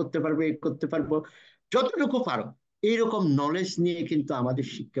ডেভেলপ করতে পারবো, করতে পারবো যতটুকু পারো। এইরকম নলেজ নিয়ে কিন্তু আমাদের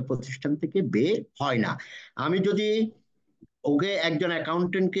শিক্ষা প্রতিষ্ঠান থেকে বের হয় না। আমি যদি ওকে একজন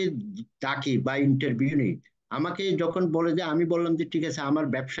অ্যাকাউন্টেন্টকে ডাকি বা ইন্টারভিউ নিই, আমাকে যখন বলে যে, আমি বললাম যে ঠিক আছে আমার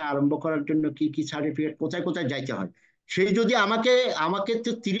ব্যবসা আরম্ভ করার জন্য কি কি সার্টিফিকেট কোথায় কোথায় যাইতে হয়, সেই যদি আমাকে আমাকে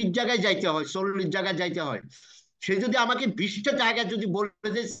তো 30 জায়গায় যাইতে হয়, 40 জায়গায় যাইতে হয়, সে যদি আমাকে 20টা জায়গায় যদি বলে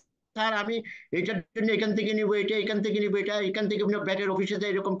যে স্যার আমি এটার জন্য এখান থেকে নিবো, এটা এখান থেকে নিবো, এটা এখান থেকে ব্যাংকের অফিসে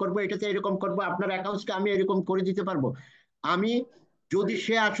এরকম করবো, এটাতে এরকম করবো, আপনার অ্যাকাউন্টসকে আমি এরকম করে দিতে পারবো, আমি যদি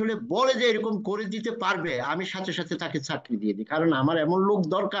সে আসলে বলে যে এরকম করে দিতে পারবে, আমি সাথে সাথে তাকে চাকরি দিয়ে দিই। কারণ আমার এমন লোক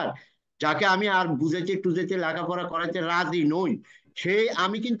দরকার যাকে আমি আর বুঝাইতে টুজাইতে লেখাপড়া করাইতে রাজি নই। সে,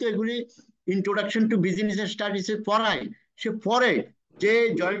 আমি কিন্তু এগুলি ইন্ট্রোডাকশন টু বিজনেস স্টাডিজ এ পড়াই, সে পড়ে যে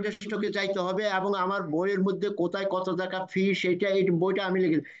জয়েন্ট স্টকে যাইতে হবে এবং আমার বইয়ের মধ্যে কোথায় কত টাকা ফি, সেটা এই বইটা আমি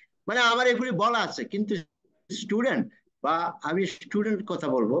লিখে, মানে আমার এগুলি বলা আছে। কিন্তু স্টুডেন্ট, বা আমি স্টুডেন্ট কথা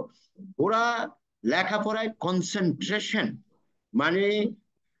বলবো, ওরা লেখাপড়ায় কনসেন্ট্রেশন, মানে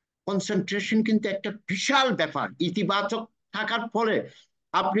কনসেন্ট্রেশন কিন্তু একটা বিশাল ব্যাপার। ইতিবাচক থাকার ফলে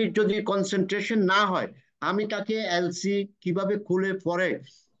আপনি যদি কনসেন্ট্রেশন না হয়, আমি তাকে এলসি কিভাবে খুলে পড়ে,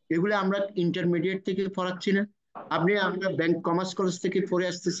 এগুলো আমরা ইন্টারমিডিয়েট থেকে পড়াচ্ছি না? আমরা ব্যাংক কমার্স কলেজ থেকে পড়ে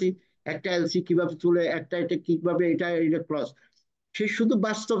আসতেছি একটা এলসি কিভাবে তুলে, একটা এটা কিভাবে, এটা ক্লস, সে শুধু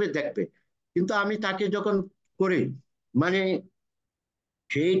বাস্তবে দেখবে। কিন্তু আমি তাকে যখন করি, মানে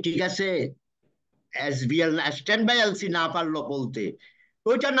সে ঠিক আছে এসবিএল স্ট্যান্ড বাই এলসি না পারলো বলতে,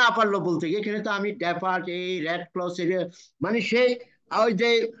 ওইটা না পারলো বলতে, এখানে তো আমি ডেপার্ট এই রেড ক্রস মানে সেই ওই যে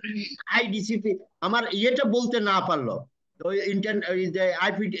আইডিসিপি আমার ইয়েটা বলতে না পারলো, ওই ওই যে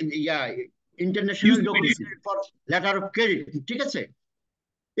IP, yeah international document for letter of credit, ঠিক আছে,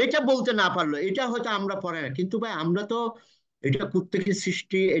 এটা বলতে না পারলো, এটা হয়তো আমরা পড়ে না। কিন্তু ভাই আমরা তো এটা প্রত্যেকের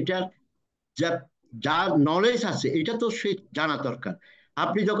সৃষ্টি, এটা যা যা নলেজ আছে এটা তো সে জানা দরকার।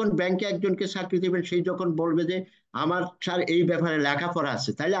 আপনি যখন ব্যাংকে একজনকে চাকরি দেবেন, সেই যখন বলবে যে আমার স্যার এই ব্যাপারে লেখাপড়া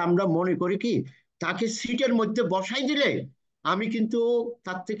আছে, তাহলে আমরা মনে করি কি তাকে সিটের মধ্যে বসাই দিলে আমি কিন্তু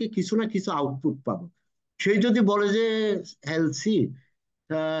তার থেকে কিছু না কিছু আউটপুট পাবো। সেই যদি বলে যে এলসি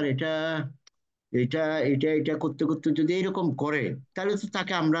স্যার এটা এটা এটা এটা করতে করতে যদি এরকম করে, তাহলে তো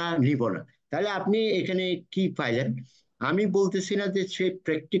তাকে আমরা নিব না। তাহলে আপনি এখানে কি পাইলেন? আমি বলতেছি না যে সে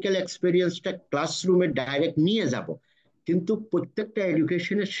প্র্যাকটিক্যাল এক্সপেরিয়েন্সটা ক্লাসরুমে ডাইরেক্ট নিয়ে যাব, কিন্তু প্রত্যেকটা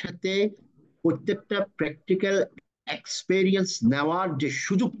এডুকেশনের সাথে প্রত্যেকটা প্র্যাকটিক্যাল এক্সপেরিয়েন্স নেওয়ার যে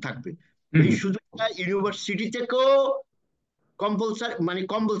সুযোগ থাকবে, হুম এই হুম। সুযোগটা ইউনিভার্সিটি থেকেও কম্পালসারি, মানে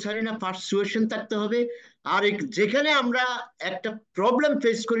কম্পালসারি না, পারসুয়েশন থাকতে হবে। আর যেখানে আমরা একটা প্রবলেম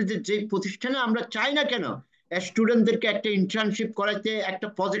ফেস করি, যে যে প্রতিষ্ঠানে আমরা চাই না কেন স্টুডেন্টদেরকে একটা ইন্টার্নশিপ করাইতে, একটা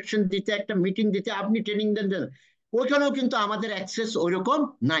প্রজেকশন দিতে, একটা মিটিং দিতে, আপনি ট্রেনিং দেন, ওখানেও কিন্তু আমাদের অ্যাক্সেস ওইরকম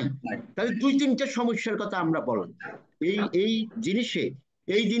নাই। তাহলে দুই তিনটে সমস্যার কথা আমরা বললাম। এই জিনিসে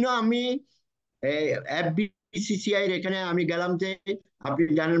এই দিনও আমি এফবিসিসিআই এর এখানে আমি গেলাম, যে আপনি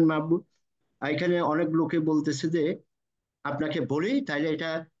জানেন মাহবুব, এখানে অনেক লোকে বলতেছে যে আপনাকে বলি, তাইলে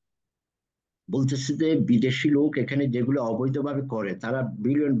এটা বলতেছে যে বিদেশি লোক এখানে যেগুলো অবৈধভাবে করে তারা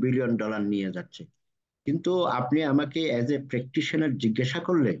বিলিয়ন বিলিয়ন ডলার নিয়ে যাচ্ছে। কিন্তু আপনি আমাকে অ্যাজ এ প্র্যাকটিশনার জিজ্ঞাসা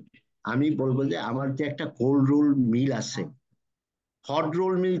করলে আমি বলবো যে আমার যে একটা কোল্ড রোল মিল আছে, হট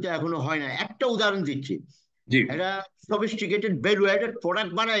রোল মিল তো এখনো হয় না। একটা উদাহরণ দিচ্ছি, জি। একটা সফিস্টিকেটেড ভ্যালু অ্যাডেড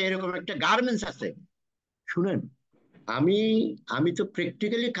প্রোডাক্ট বানায় এরকম একটা গার্মেন্টস আছে, শুনেন, আমি আমি তো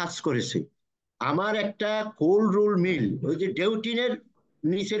প্র্যাকটিক্যালি কাজ করেছি। আমার একটা কোল্ড রোল মিল ওই যে ডেউটিনের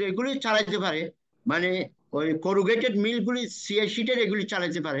নিচের এগুলি চালাইতে পারে, মানে ওই করুগেটেড মিলগুলি সিআই শিটের এগুলি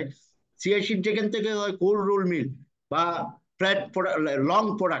চালাইতে পারে। সিআই শিট যেখান থেকে ওই কোল্ড রোল মিল বা ফ্ল্যাট লং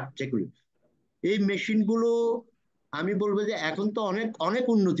প্রোডাক্ট যেগুলি, এই মেশিনগুলো আমি বলবো যে এখন তো অনেক অনেক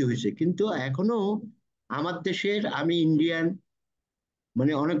উন্নতি হয়েছে, কিন্তু এখনো আমার দেশের, আমি ইন্ডিয়ান,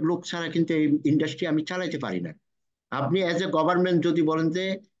 মানে অনেক লোক ছাড়া কিন্তু এই ইন্ডাস্ট্রি আমি চালাইতে পারি না। আপনি অ্যাজ এ গভর্নমেন্ট যদি বলেন যে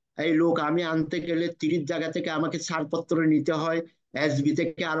এই লোক আমি আনতে গেলে 30 জায়গা থেকে আমাকে ছাড়পত্র নিতে হয়, এসবি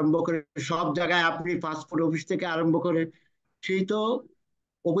থেকে আরম্ভ করে সব জায়গায়, আপনি পাসপোর্ট অফিস থেকে আরম্ভ করে, সেই তো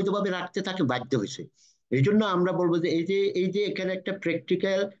অবৈধভাবে রাখতে তাকে বাধ্য হয়েছে। এই জন্য আমরা বলবো যে এই যে এখানে একটা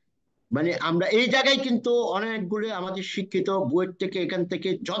প্র্যাকটিক্যাল, মানে আমরা এই জায়গায় কিন্তু অনেকগুলো আমাদের শিক্ষিত বুয়েট থেকে এখান থেকে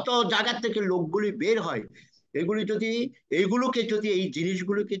যত জায়গা থেকে লোকগুলি বের হয়, এগুলি যদি, এইগুলোকে যদি, এই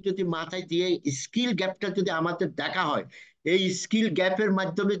জিনিসগুলোকে যদি মাথায় দিয়ে স্কিল গ্যাপটা যদি আমাদের দেখা হয়, এই স্কিল গ্যাপের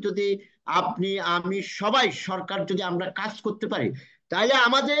মাধ্যমে যদি আপনি আমি সবাই সরকার যদি আমরা কাজ করতে পারি, তাহলে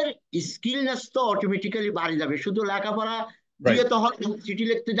আমাদের স্কিলনেস তো অটোমেটিক্যালি বাড়ে যাবে। শুধু লেখাপড়া দিয়ে রাইট। তো হবে না, চিঠি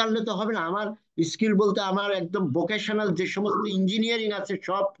লিখতে জানলে তো হবে না। আমার স্কিল বলতে আমার একদম ভোকেশনাল যে সমস্ত ইঞ্জিনিয়ারিং আছে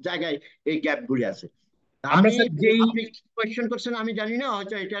সব জায়গায় এই গ্যাপ গুলি আছে। আমরা আমি, স্যার যেই, আপনি কোয়েশ্চেন করছেন আমি জানি না,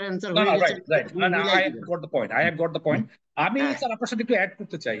 হয়তো এটার অ্যান্সার না হয়ে না, গেছে, রাইট রাইট, না না, মিলাই আই হ্যাভ দিবেন। Got the point, I have got the point. আমি হ্যাঁ, স্যার আপনার সাথে একটু অ্যাড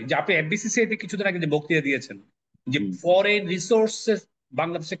করতে চাই যে আপনি এফবিসিসিআই তে কিছুদিন আগে যে বক্তৃতা দিয়েছেন, যে হুম, ফরেন রিসোর্সেস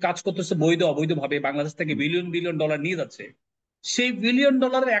বাংলাদেশে কাজ করতেছে বৈধ অবৈধ ভাবে, বাংলাদেশ থেকে বিলিয়ন বিলিয়ন ডলার নিয়ে যাচ্ছে, সেই বিলিয়ন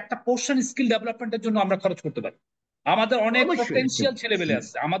ডলারের একটা পোর্শন স্কিল ডেভেলপমেন্টের জন্য আমরা খরচ করতে পারি। আমাদের অনেক অবশ্যই। পটেনশিয়াল ছেলেবেলে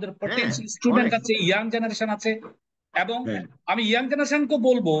আছে, আমাদের হ্যাঁ, পটেনশিয়াল স্টুডেন্ট অনেক। আছে, ইয়াং জেনারেশন আছে। এবং হ্যাঁ, আমি ইয়াং জেনারেশনকে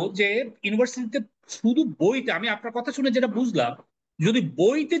বলবো যে ইউনিভার্সিটিতে শুধু বইতে, আমি আপনার কথা শুনে যেটা বুঝলাম, যদি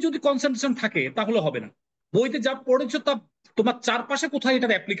বইতে যদি কনসেন্ট্রেশন থাকে তাহলে হবে না। বইতে যা পড়েছো তা তোমার চারপাশে কোথায়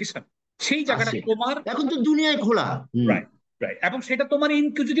এটার অ্যাপ্লিকেশন, সেই জায়গাটা আছে। তোমার। এখন তো দুনিয়ায় খোলা। হুম। Right, right. এবং সেটা তোমার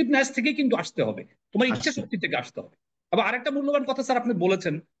ইনকিউজিটিভনেস থেকে কিন্তু আসতে হবে, তোমার ইচ্ছা আসছে। শক্তি থেকে আসতে হবে। আবার আরেকটা মূল্যবান কথা স্যার আপনি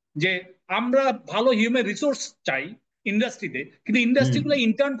বলেছেন যে আমরা ভালো হিউম্যান রিসোর্স চাই ইন্ডাস্ট্রিতে, কিন্তু হুম। ইন্ডাস্ট্রিগুলো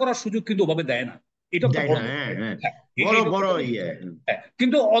ইন্টার্ন করার সুযোগ কিন্তু ওভাবে দেয় না। এটা একটা দেয় বড় না। কথা। হ্যাঁ, হ্যাঁ। হ্যাঁ, বড় এটা একটা বড় বড় ইয়ে। কথা। হ্যাঁ,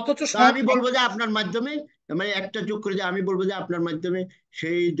 কিন্তু অথচ তা আমি বলবো যে আপনার মাধ্যমে, মানে একটা যোগ করে যে আমি বলবো যে আপনার মাধ্যমে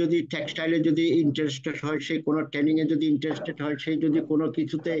সেই যদি টেক্সটাইলে যদি ইন্টারেস্টেড হয়, সেই কোনো ট্রেনিং এ যদি ইন্টারেস্টেড হয়, সেই যদি কোনো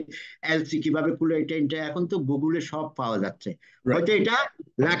কিছুতে এলসি কিভাবে খুলে এটা এখন তো গুগলে সব পাওয়া যাচ্ছে। রাইট, হয়তো এটা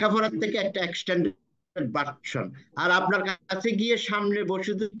লেখাপড়ার থেকে একটা এক্সটেন্ডেড ভার্সন। আর আপনার কাছে গিয়ে সামনে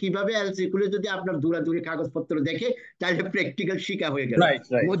বসে যদি কিভাবে এলসি খুলে যদি আপনার দূরাদূরি কাগজপত্র দেখে, তাহলে প্র্যাকটিক্যাল শিখা হয়ে গেল রাইট,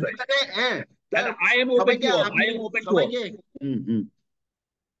 রাইট, রাইট। মধ্যখানে। হ্যাঁ। তা আই এম ওপেন টু সবাইকে অল, আই আপনি এম ওপেন টু অল। সবাইকে। হুম, হুম।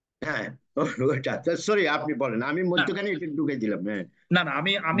 হ্যাঁ। ওটা সরি, আপনি বলেন, আমি মধ্যখানে এটা ঢুকে দিলাম। হ্যাঁ। না, না,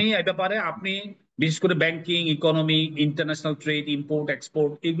 আমি আমি এই ব্যাপারে আপনি বিশেষ করে banking, economy, international trade, import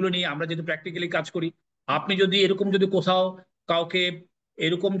export, এগুলো নিয়ে আমরা যদি প্র্যাকটিক্যালি কাজ করি, আপনি যদি এরকম যদি কোথাও কাউকে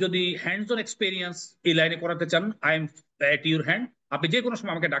এরকম যদি হ্যান্ডস অন এক্সপেরিয়েন্স এই লাইনে করাতে চান, I am at your hand. আপনি যে কোনো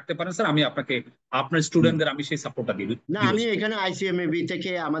সময় আমাকে ডাকতে পারেন স্যার, আমি আপনাকে আপনার হুম। স্টুডেন্টদের আমি সেই সাপোর্টটা দিব না, দিব আমি স্যার। এখানে আইসিএমএবি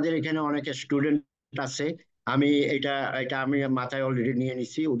থেকে আমাদের এখানে অনেক স্টুডেন্ট আছে। আমি এটা এটা আমি মাথায় অলরেডি নিয়ে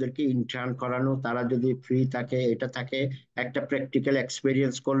নিছি, ওদেরকে ইন্টার্ন করানো, তারা যদি ফ্রি থাকে, এটা থাকে একটা প্র্যাকটিক্যাল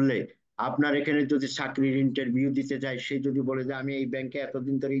এক্সপিরিয়েন্স করলে। আপনার এখানে যদি চাকরির ইন্টারভিউ দিতে যায়, সে যদি বলে যে আমি এই ব্যাংকে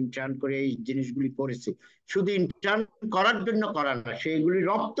এতদিন ধরে ইন্টার্ন করে এই জিনিসগুলি করেছি, শুধু ইন্টার্ন করার জন্য করার না, সেইগুলি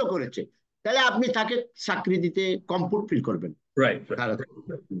রপ্ত করেছে, তাহলে আপনি তাকে চাকরি দিতে কমফোর্ট ফিল করবেন। Right, right. তারা।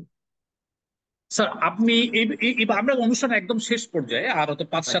 স্যার আপনি আমরা অনুষ্ঠান একদম শেষ পর্যায়ে, আর হয়তো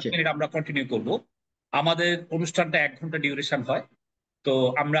 5-7 আচ্ছা। মিনিট আমরা কন্টিনিউ করব। আমাদের অনুষ্ঠানটা 1 ঘন্টা ডিউরেশন হয়। তো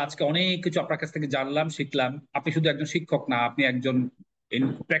আমরা আজকে অনেক কিছু আপনার কাছ থেকে জানলাম, শিখলাম। আপনি শুধু একজন শিক্ষক না, আপনি একজন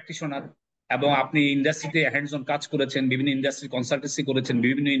প্র্যাকটিশনার, এবং আপনি ইন্ডাস্ট্রিতে হ্যান্ডস অন কাজ করেছেন, বিভিন্ন ইন্ডাস্ট্রি কনসালটেন্সি করেছেন,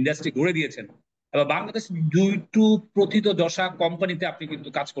 বিভিন্ন ইন্ডাস্ট্রি গড়ে দিয়েছেন। এবং বাংলাদেশ দুইটু প্রথিত দশা কোম্পানিতে আপনি কিন্তু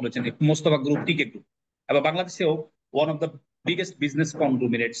কাজ করেছেন, মোস্তফা গ্রুপ, টিকে গ্রুপ, এবং বাংলাদেশেও one of the biggest business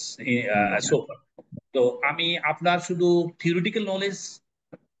কনগ্লোমেরেটস so far. তো আমি আপনার শুধু থিওরিটিক্যাল নলেজ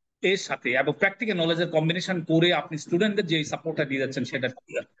এর সাথে এবং প্র্যাকটিক্যাল নলেজের কম্বিনেশন করে আপনি স্টুডেন্টদের যে সাপোর্টটা দিয়ে যাচ্ছেন, সেটা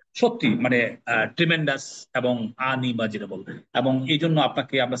সত্যি মানে ট্রিমেন্ডাস এবং আনইমাজিনেবল। এবং এই জন্য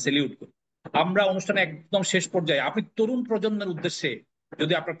আপনাকে আমরা সেলিউট করি। আমরা অনুষ্ঠানে একদম শেষ পর্যায়ে, আপনি তরুণ প্রজন্মের উদ্দেশ্যে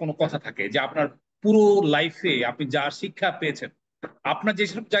যদি আপনার কোনো কথা থাকে, যে আপনার পুরো লাইফে আপনি যা শিক্ষা পেয়েছেন, আপনার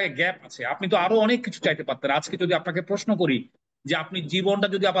যেসব জায়গায় গ্যাপ আছে, আপনি তো আরো অনেক কিছু চাইতে পারতেন। আজকে যদি আপনাকে প্রশ্ন করি যে আপনি জীবনটা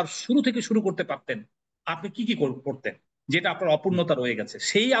যদি আবার শুরু থেকে শুরু করতে পারতেন, আপনি কি কি করতেন, যেটা আপনার অপূর্ণতা রয়ে গেছে,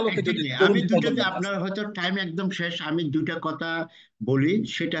 সেই আলোকে যদি একদমই। তরুণ আমি দুইটাতে, প্রজন্মের কাছে। আপনার হয়তো টাইম একদম শেষ, আমি দুইটা কথা বলি।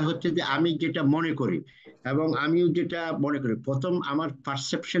 সেটা হচ্ছে যে আমি যেটা মনে করি, এবং আমিও যেটা মনে করি, প্রথম আমার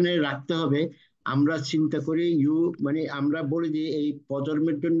পারসেপশনে রাখতে হবে। আমরা চিন্তা করি মানে আমরা বলি যে এই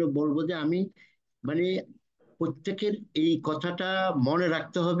প্রজন্মের জন্য বলবো যে আমি, মানে প্রত্যেকের এই কথাটা মনে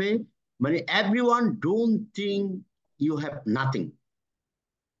রাখতে হবে। মানে everyone don't think you have nothing,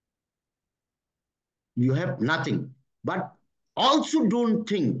 you have nothing, but also don't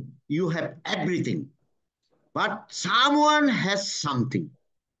think you have everything, but someone has something.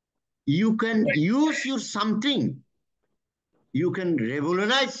 You can use your something, you can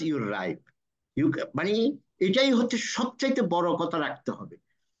revolutionize your life. মানে এটাই হচ্ছে সবচাইতে বড় কথা রাখতে হবে।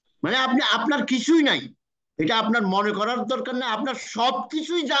 মানে আপনি, আপনার কিছুই নাই, এটা আপনার মনে করার দরকার নেই। আপনার সব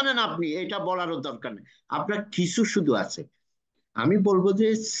কিছুই জানেন আপনি, এটা বলারও দরকার নেই। আপনার কিছু শুধু আছে। আমি বলবো যে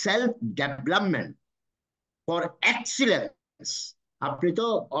সেলফ ডেভেলপমেন্ট ফর এক্সিলেন্স। আপনি তো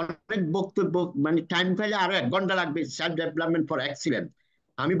অনেক বক্তব্য, মানে টাইম পাইলে আরো 1 ঘন্টা লাগবে। সেলফ ডেভেলপমেন্ট ফর এক্সিলেন্স,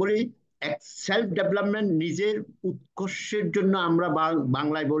 আমি বলি সেলফ ডেভেলপমেন্ট নিজের উৎকর্ষের জন্য, আমরা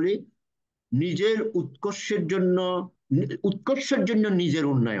বাংলায় বলি নিজের উৎকর্ষের জন্য, উৎকর্ষের জন্য নিজের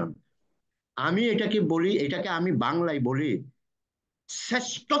উন্নয়ন। আমি এটাকে বলি, এটাকে আমি বাংলায় বলি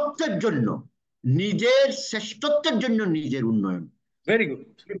শ্রেষ্ঠত্বের জন্য, নিজের শ্রেষ্ঠত্বের জন্য নিজের উন্নয়ন। Very good.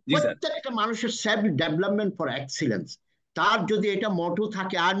 জি স্যার। প্রত্যেকটা মানুষের সেলফ ডেভেলপমেন্ট ফর এক্সিলেন্স, তার যদি এটা মোটো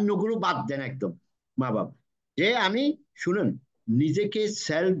থাকে, আর অন্যগুলো বাদ দেন একদম। মা বাবা, যে আমি, শুনুন, নিজেকে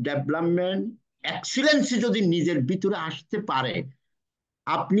সেলফ ডেভেলপমেন্ট এক্সিলেন্সি যদি নিজের ভিতরে আসতে পারে,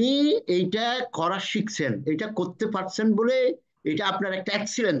 আপনি এইটা করা শিখছেন, এটা করতে পারছেন বলে এটা আপনার একটা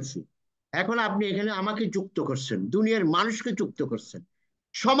এক্সিলেন্সি। এখন আপনি এখানে আমাকে যুক্ত করছেন, দুনিয়ার মানুষকে যুক্ত করছেন,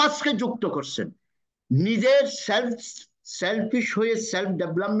 সমাজকে যুক্ত করছেন। নিজের সেলফিশ হয়ে সেলফ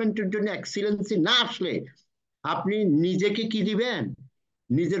ডেভেলপমেন্টের জন্য এক্সিলেন্সি না আসলে আপনি নিজেকে কি দিবেন?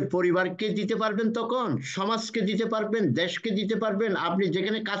 নিজের পরিবারকে দিতে পারবেন, তখন সমাজকে দিতে পারবেন, দেশকে দিতে পারবেন, আপনি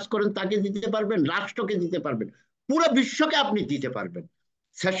যেখানে কাজ করেন তাকে দিতে পারবেন, রাষ্ট্রকে দিতে পারবেন, পুরো বিশ্বকে আপনি দিতে পারবেন।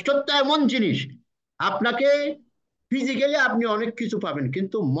 শ্রেষ্ঠত্ব এমন জিনিস, আপনাকে ফিজিক্যালি আপনি অনেক কিছু পাবেন,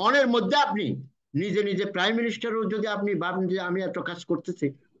 কিন্তু মনের মধ্যে আপনি নিজে নিজে প্রাইম মিনিস্টারও যদি আপনি ভাবেন যে আমি এত কাজ করতেছি,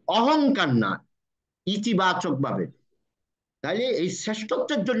 অহংকার না, ইতিবাচক ভাবে, তাহলে এই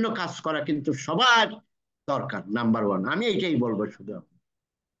শ্রেষ্ঠত্বের জন্য কাজ করা কিন্তু সবার দরকার, নাম্বার ওয়ান। আমি এটাই বলবো শুধু।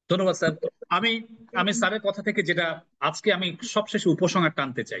 ধন্যবাদ স্যার। আমি আমি স্যারের কথা থেকে যেটা আজকে আমি সবশেষে উপসংহার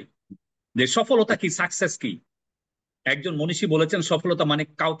টানতে চাই, যে সফলতা কি, সাকসেস কি। একজন মনীষী বলেছেন সফলতা মানে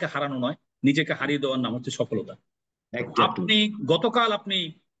কাউকে হারানো নয়, নিজেকে হারিয়ে দেওয়ার নাম হচ্ছে সফলতা। এক্স্যাক্টলি। আপনি গতকাল আপনি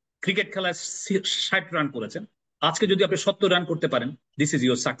ক্রিকেট খেলায় 60 রান করেছেন, আজকে যদি আপনি 70 রান করতে পারেন, দিস ইজ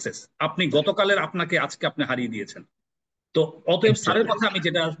ইউর সাকসেস। আপনি গতকালের আপনাকে আজকে আপনি হারিয়ে দিয়েছেন। তো অতএব স্যারের এক্স্যাক্টলি। কথা আমি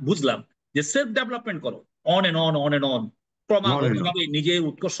যেটা বুঝলাম, যে সেলফ ডেভেলপমেন্ট করো, on and on, on and on, ক্রমাগত ভাবে নিজে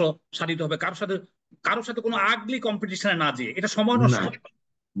উৎকর্ষ সাধিত হবে, কারোর সাথে কোনো আগলি কম্পিটিশনে না যেয়ে, এটা সময় না, নষ্ট,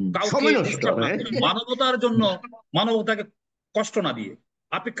 কাউকে সময় নষ্ট, ডিস্টার্ব না হ্যাঁ। করে, মানবতার জন্য মানবতাকে কষ্ট না দিয়ে।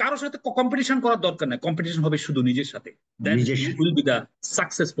 আপনি কারোর সাথে কম্পিটিশন করার দরকার নেই, কম্পিটিশন হবে শুধু নিজের সাথে, দেন নিজের ইউ সাথে। Will be the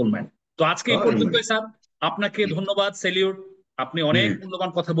successful man. তো আজকে এই পর্যন্তই স্যার, আপনাকে ধন্যবাদ, সেলিউট। আপনি অনেক হুম।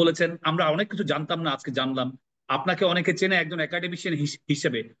 মূল্যবান কথা বলেছেন, আমরা অনেক কিছু জানতাম না, আজকে জানলাম। আপনাকে অনেকে চেনে একজন একাডেমিশিয়ান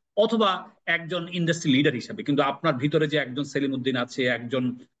হিসেবে, অথবা একজন ইন্ডাস্ট্রি লিডার হিসেবে, কিন্তু আপনার ভিতরে যে একজন সেলিম উদ্দিন আছে, একজন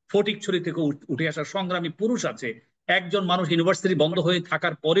ফটিকছড়ি থেকে উঠে আসা সংগ্রামী পুরুষ আছে, একজন মানুষ ইউনিভার্সিটি বন্ধ হয়ে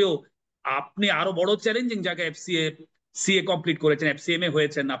থাকার পরেও আপনি আরো বড় চ্যালেঞ্জিং জায়গায় সিএ কমপ্লিট করেছেন, এফসিএমএ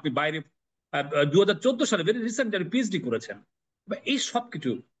হয়েছেন, আপনি বাইরে 2014 সালে ভেরি রিসেন্ট পিএইচডি করেছেন। এই সব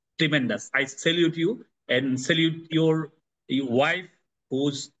কিছু tremendous. I salute you and salute your wife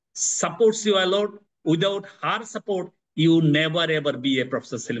whose supports you a lot. Without her support you never ever B a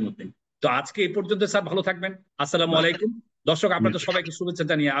professor Selim Uddin. তো আজকে এই পর্যন্ত স্যার, ভালো থাকবেন। আসসালামু আলাইকুম। দর্শক, আপনাদের সবাইকে শুভেচ্ছা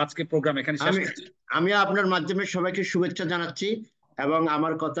জানিয়ে আজকে প্রোগ্রাম এখানে শেষ আমি করছি। আমি আপনার মাধ্যমে সবাইকে শুভেচ্ছা জানাচ্ছি, এবং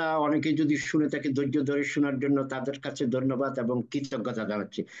আমার কথা অনেকে যদি শুনে থাকে ধৈর্য ধরে শোনার জন্য তাদের কাছে ধন্যবাদ এবং কৃতজ্ঞতা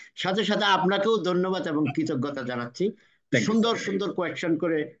জানাচ্ছি। সাথে সাথে আপনাকেও ধন্যবাদ এবং কৃতজ্ঞতা জানাচ্ছি। থ্যাংক ইউ সুন্দর স্যার। সুন্দর কোয়েশ্চেন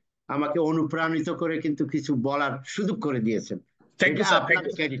করে আমাকে অনুপ্রাণিত করে কিন্তু কিছু বলার সুযোগ করে দিয়েছেন। থ্যাংক এটা ইউ স্যার, থ্যাংক আপনার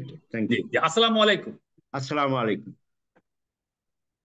you sir. Credit. Thank G U. জি, আসসালামু আলাইকুম। আসসালামু আলাইকুম।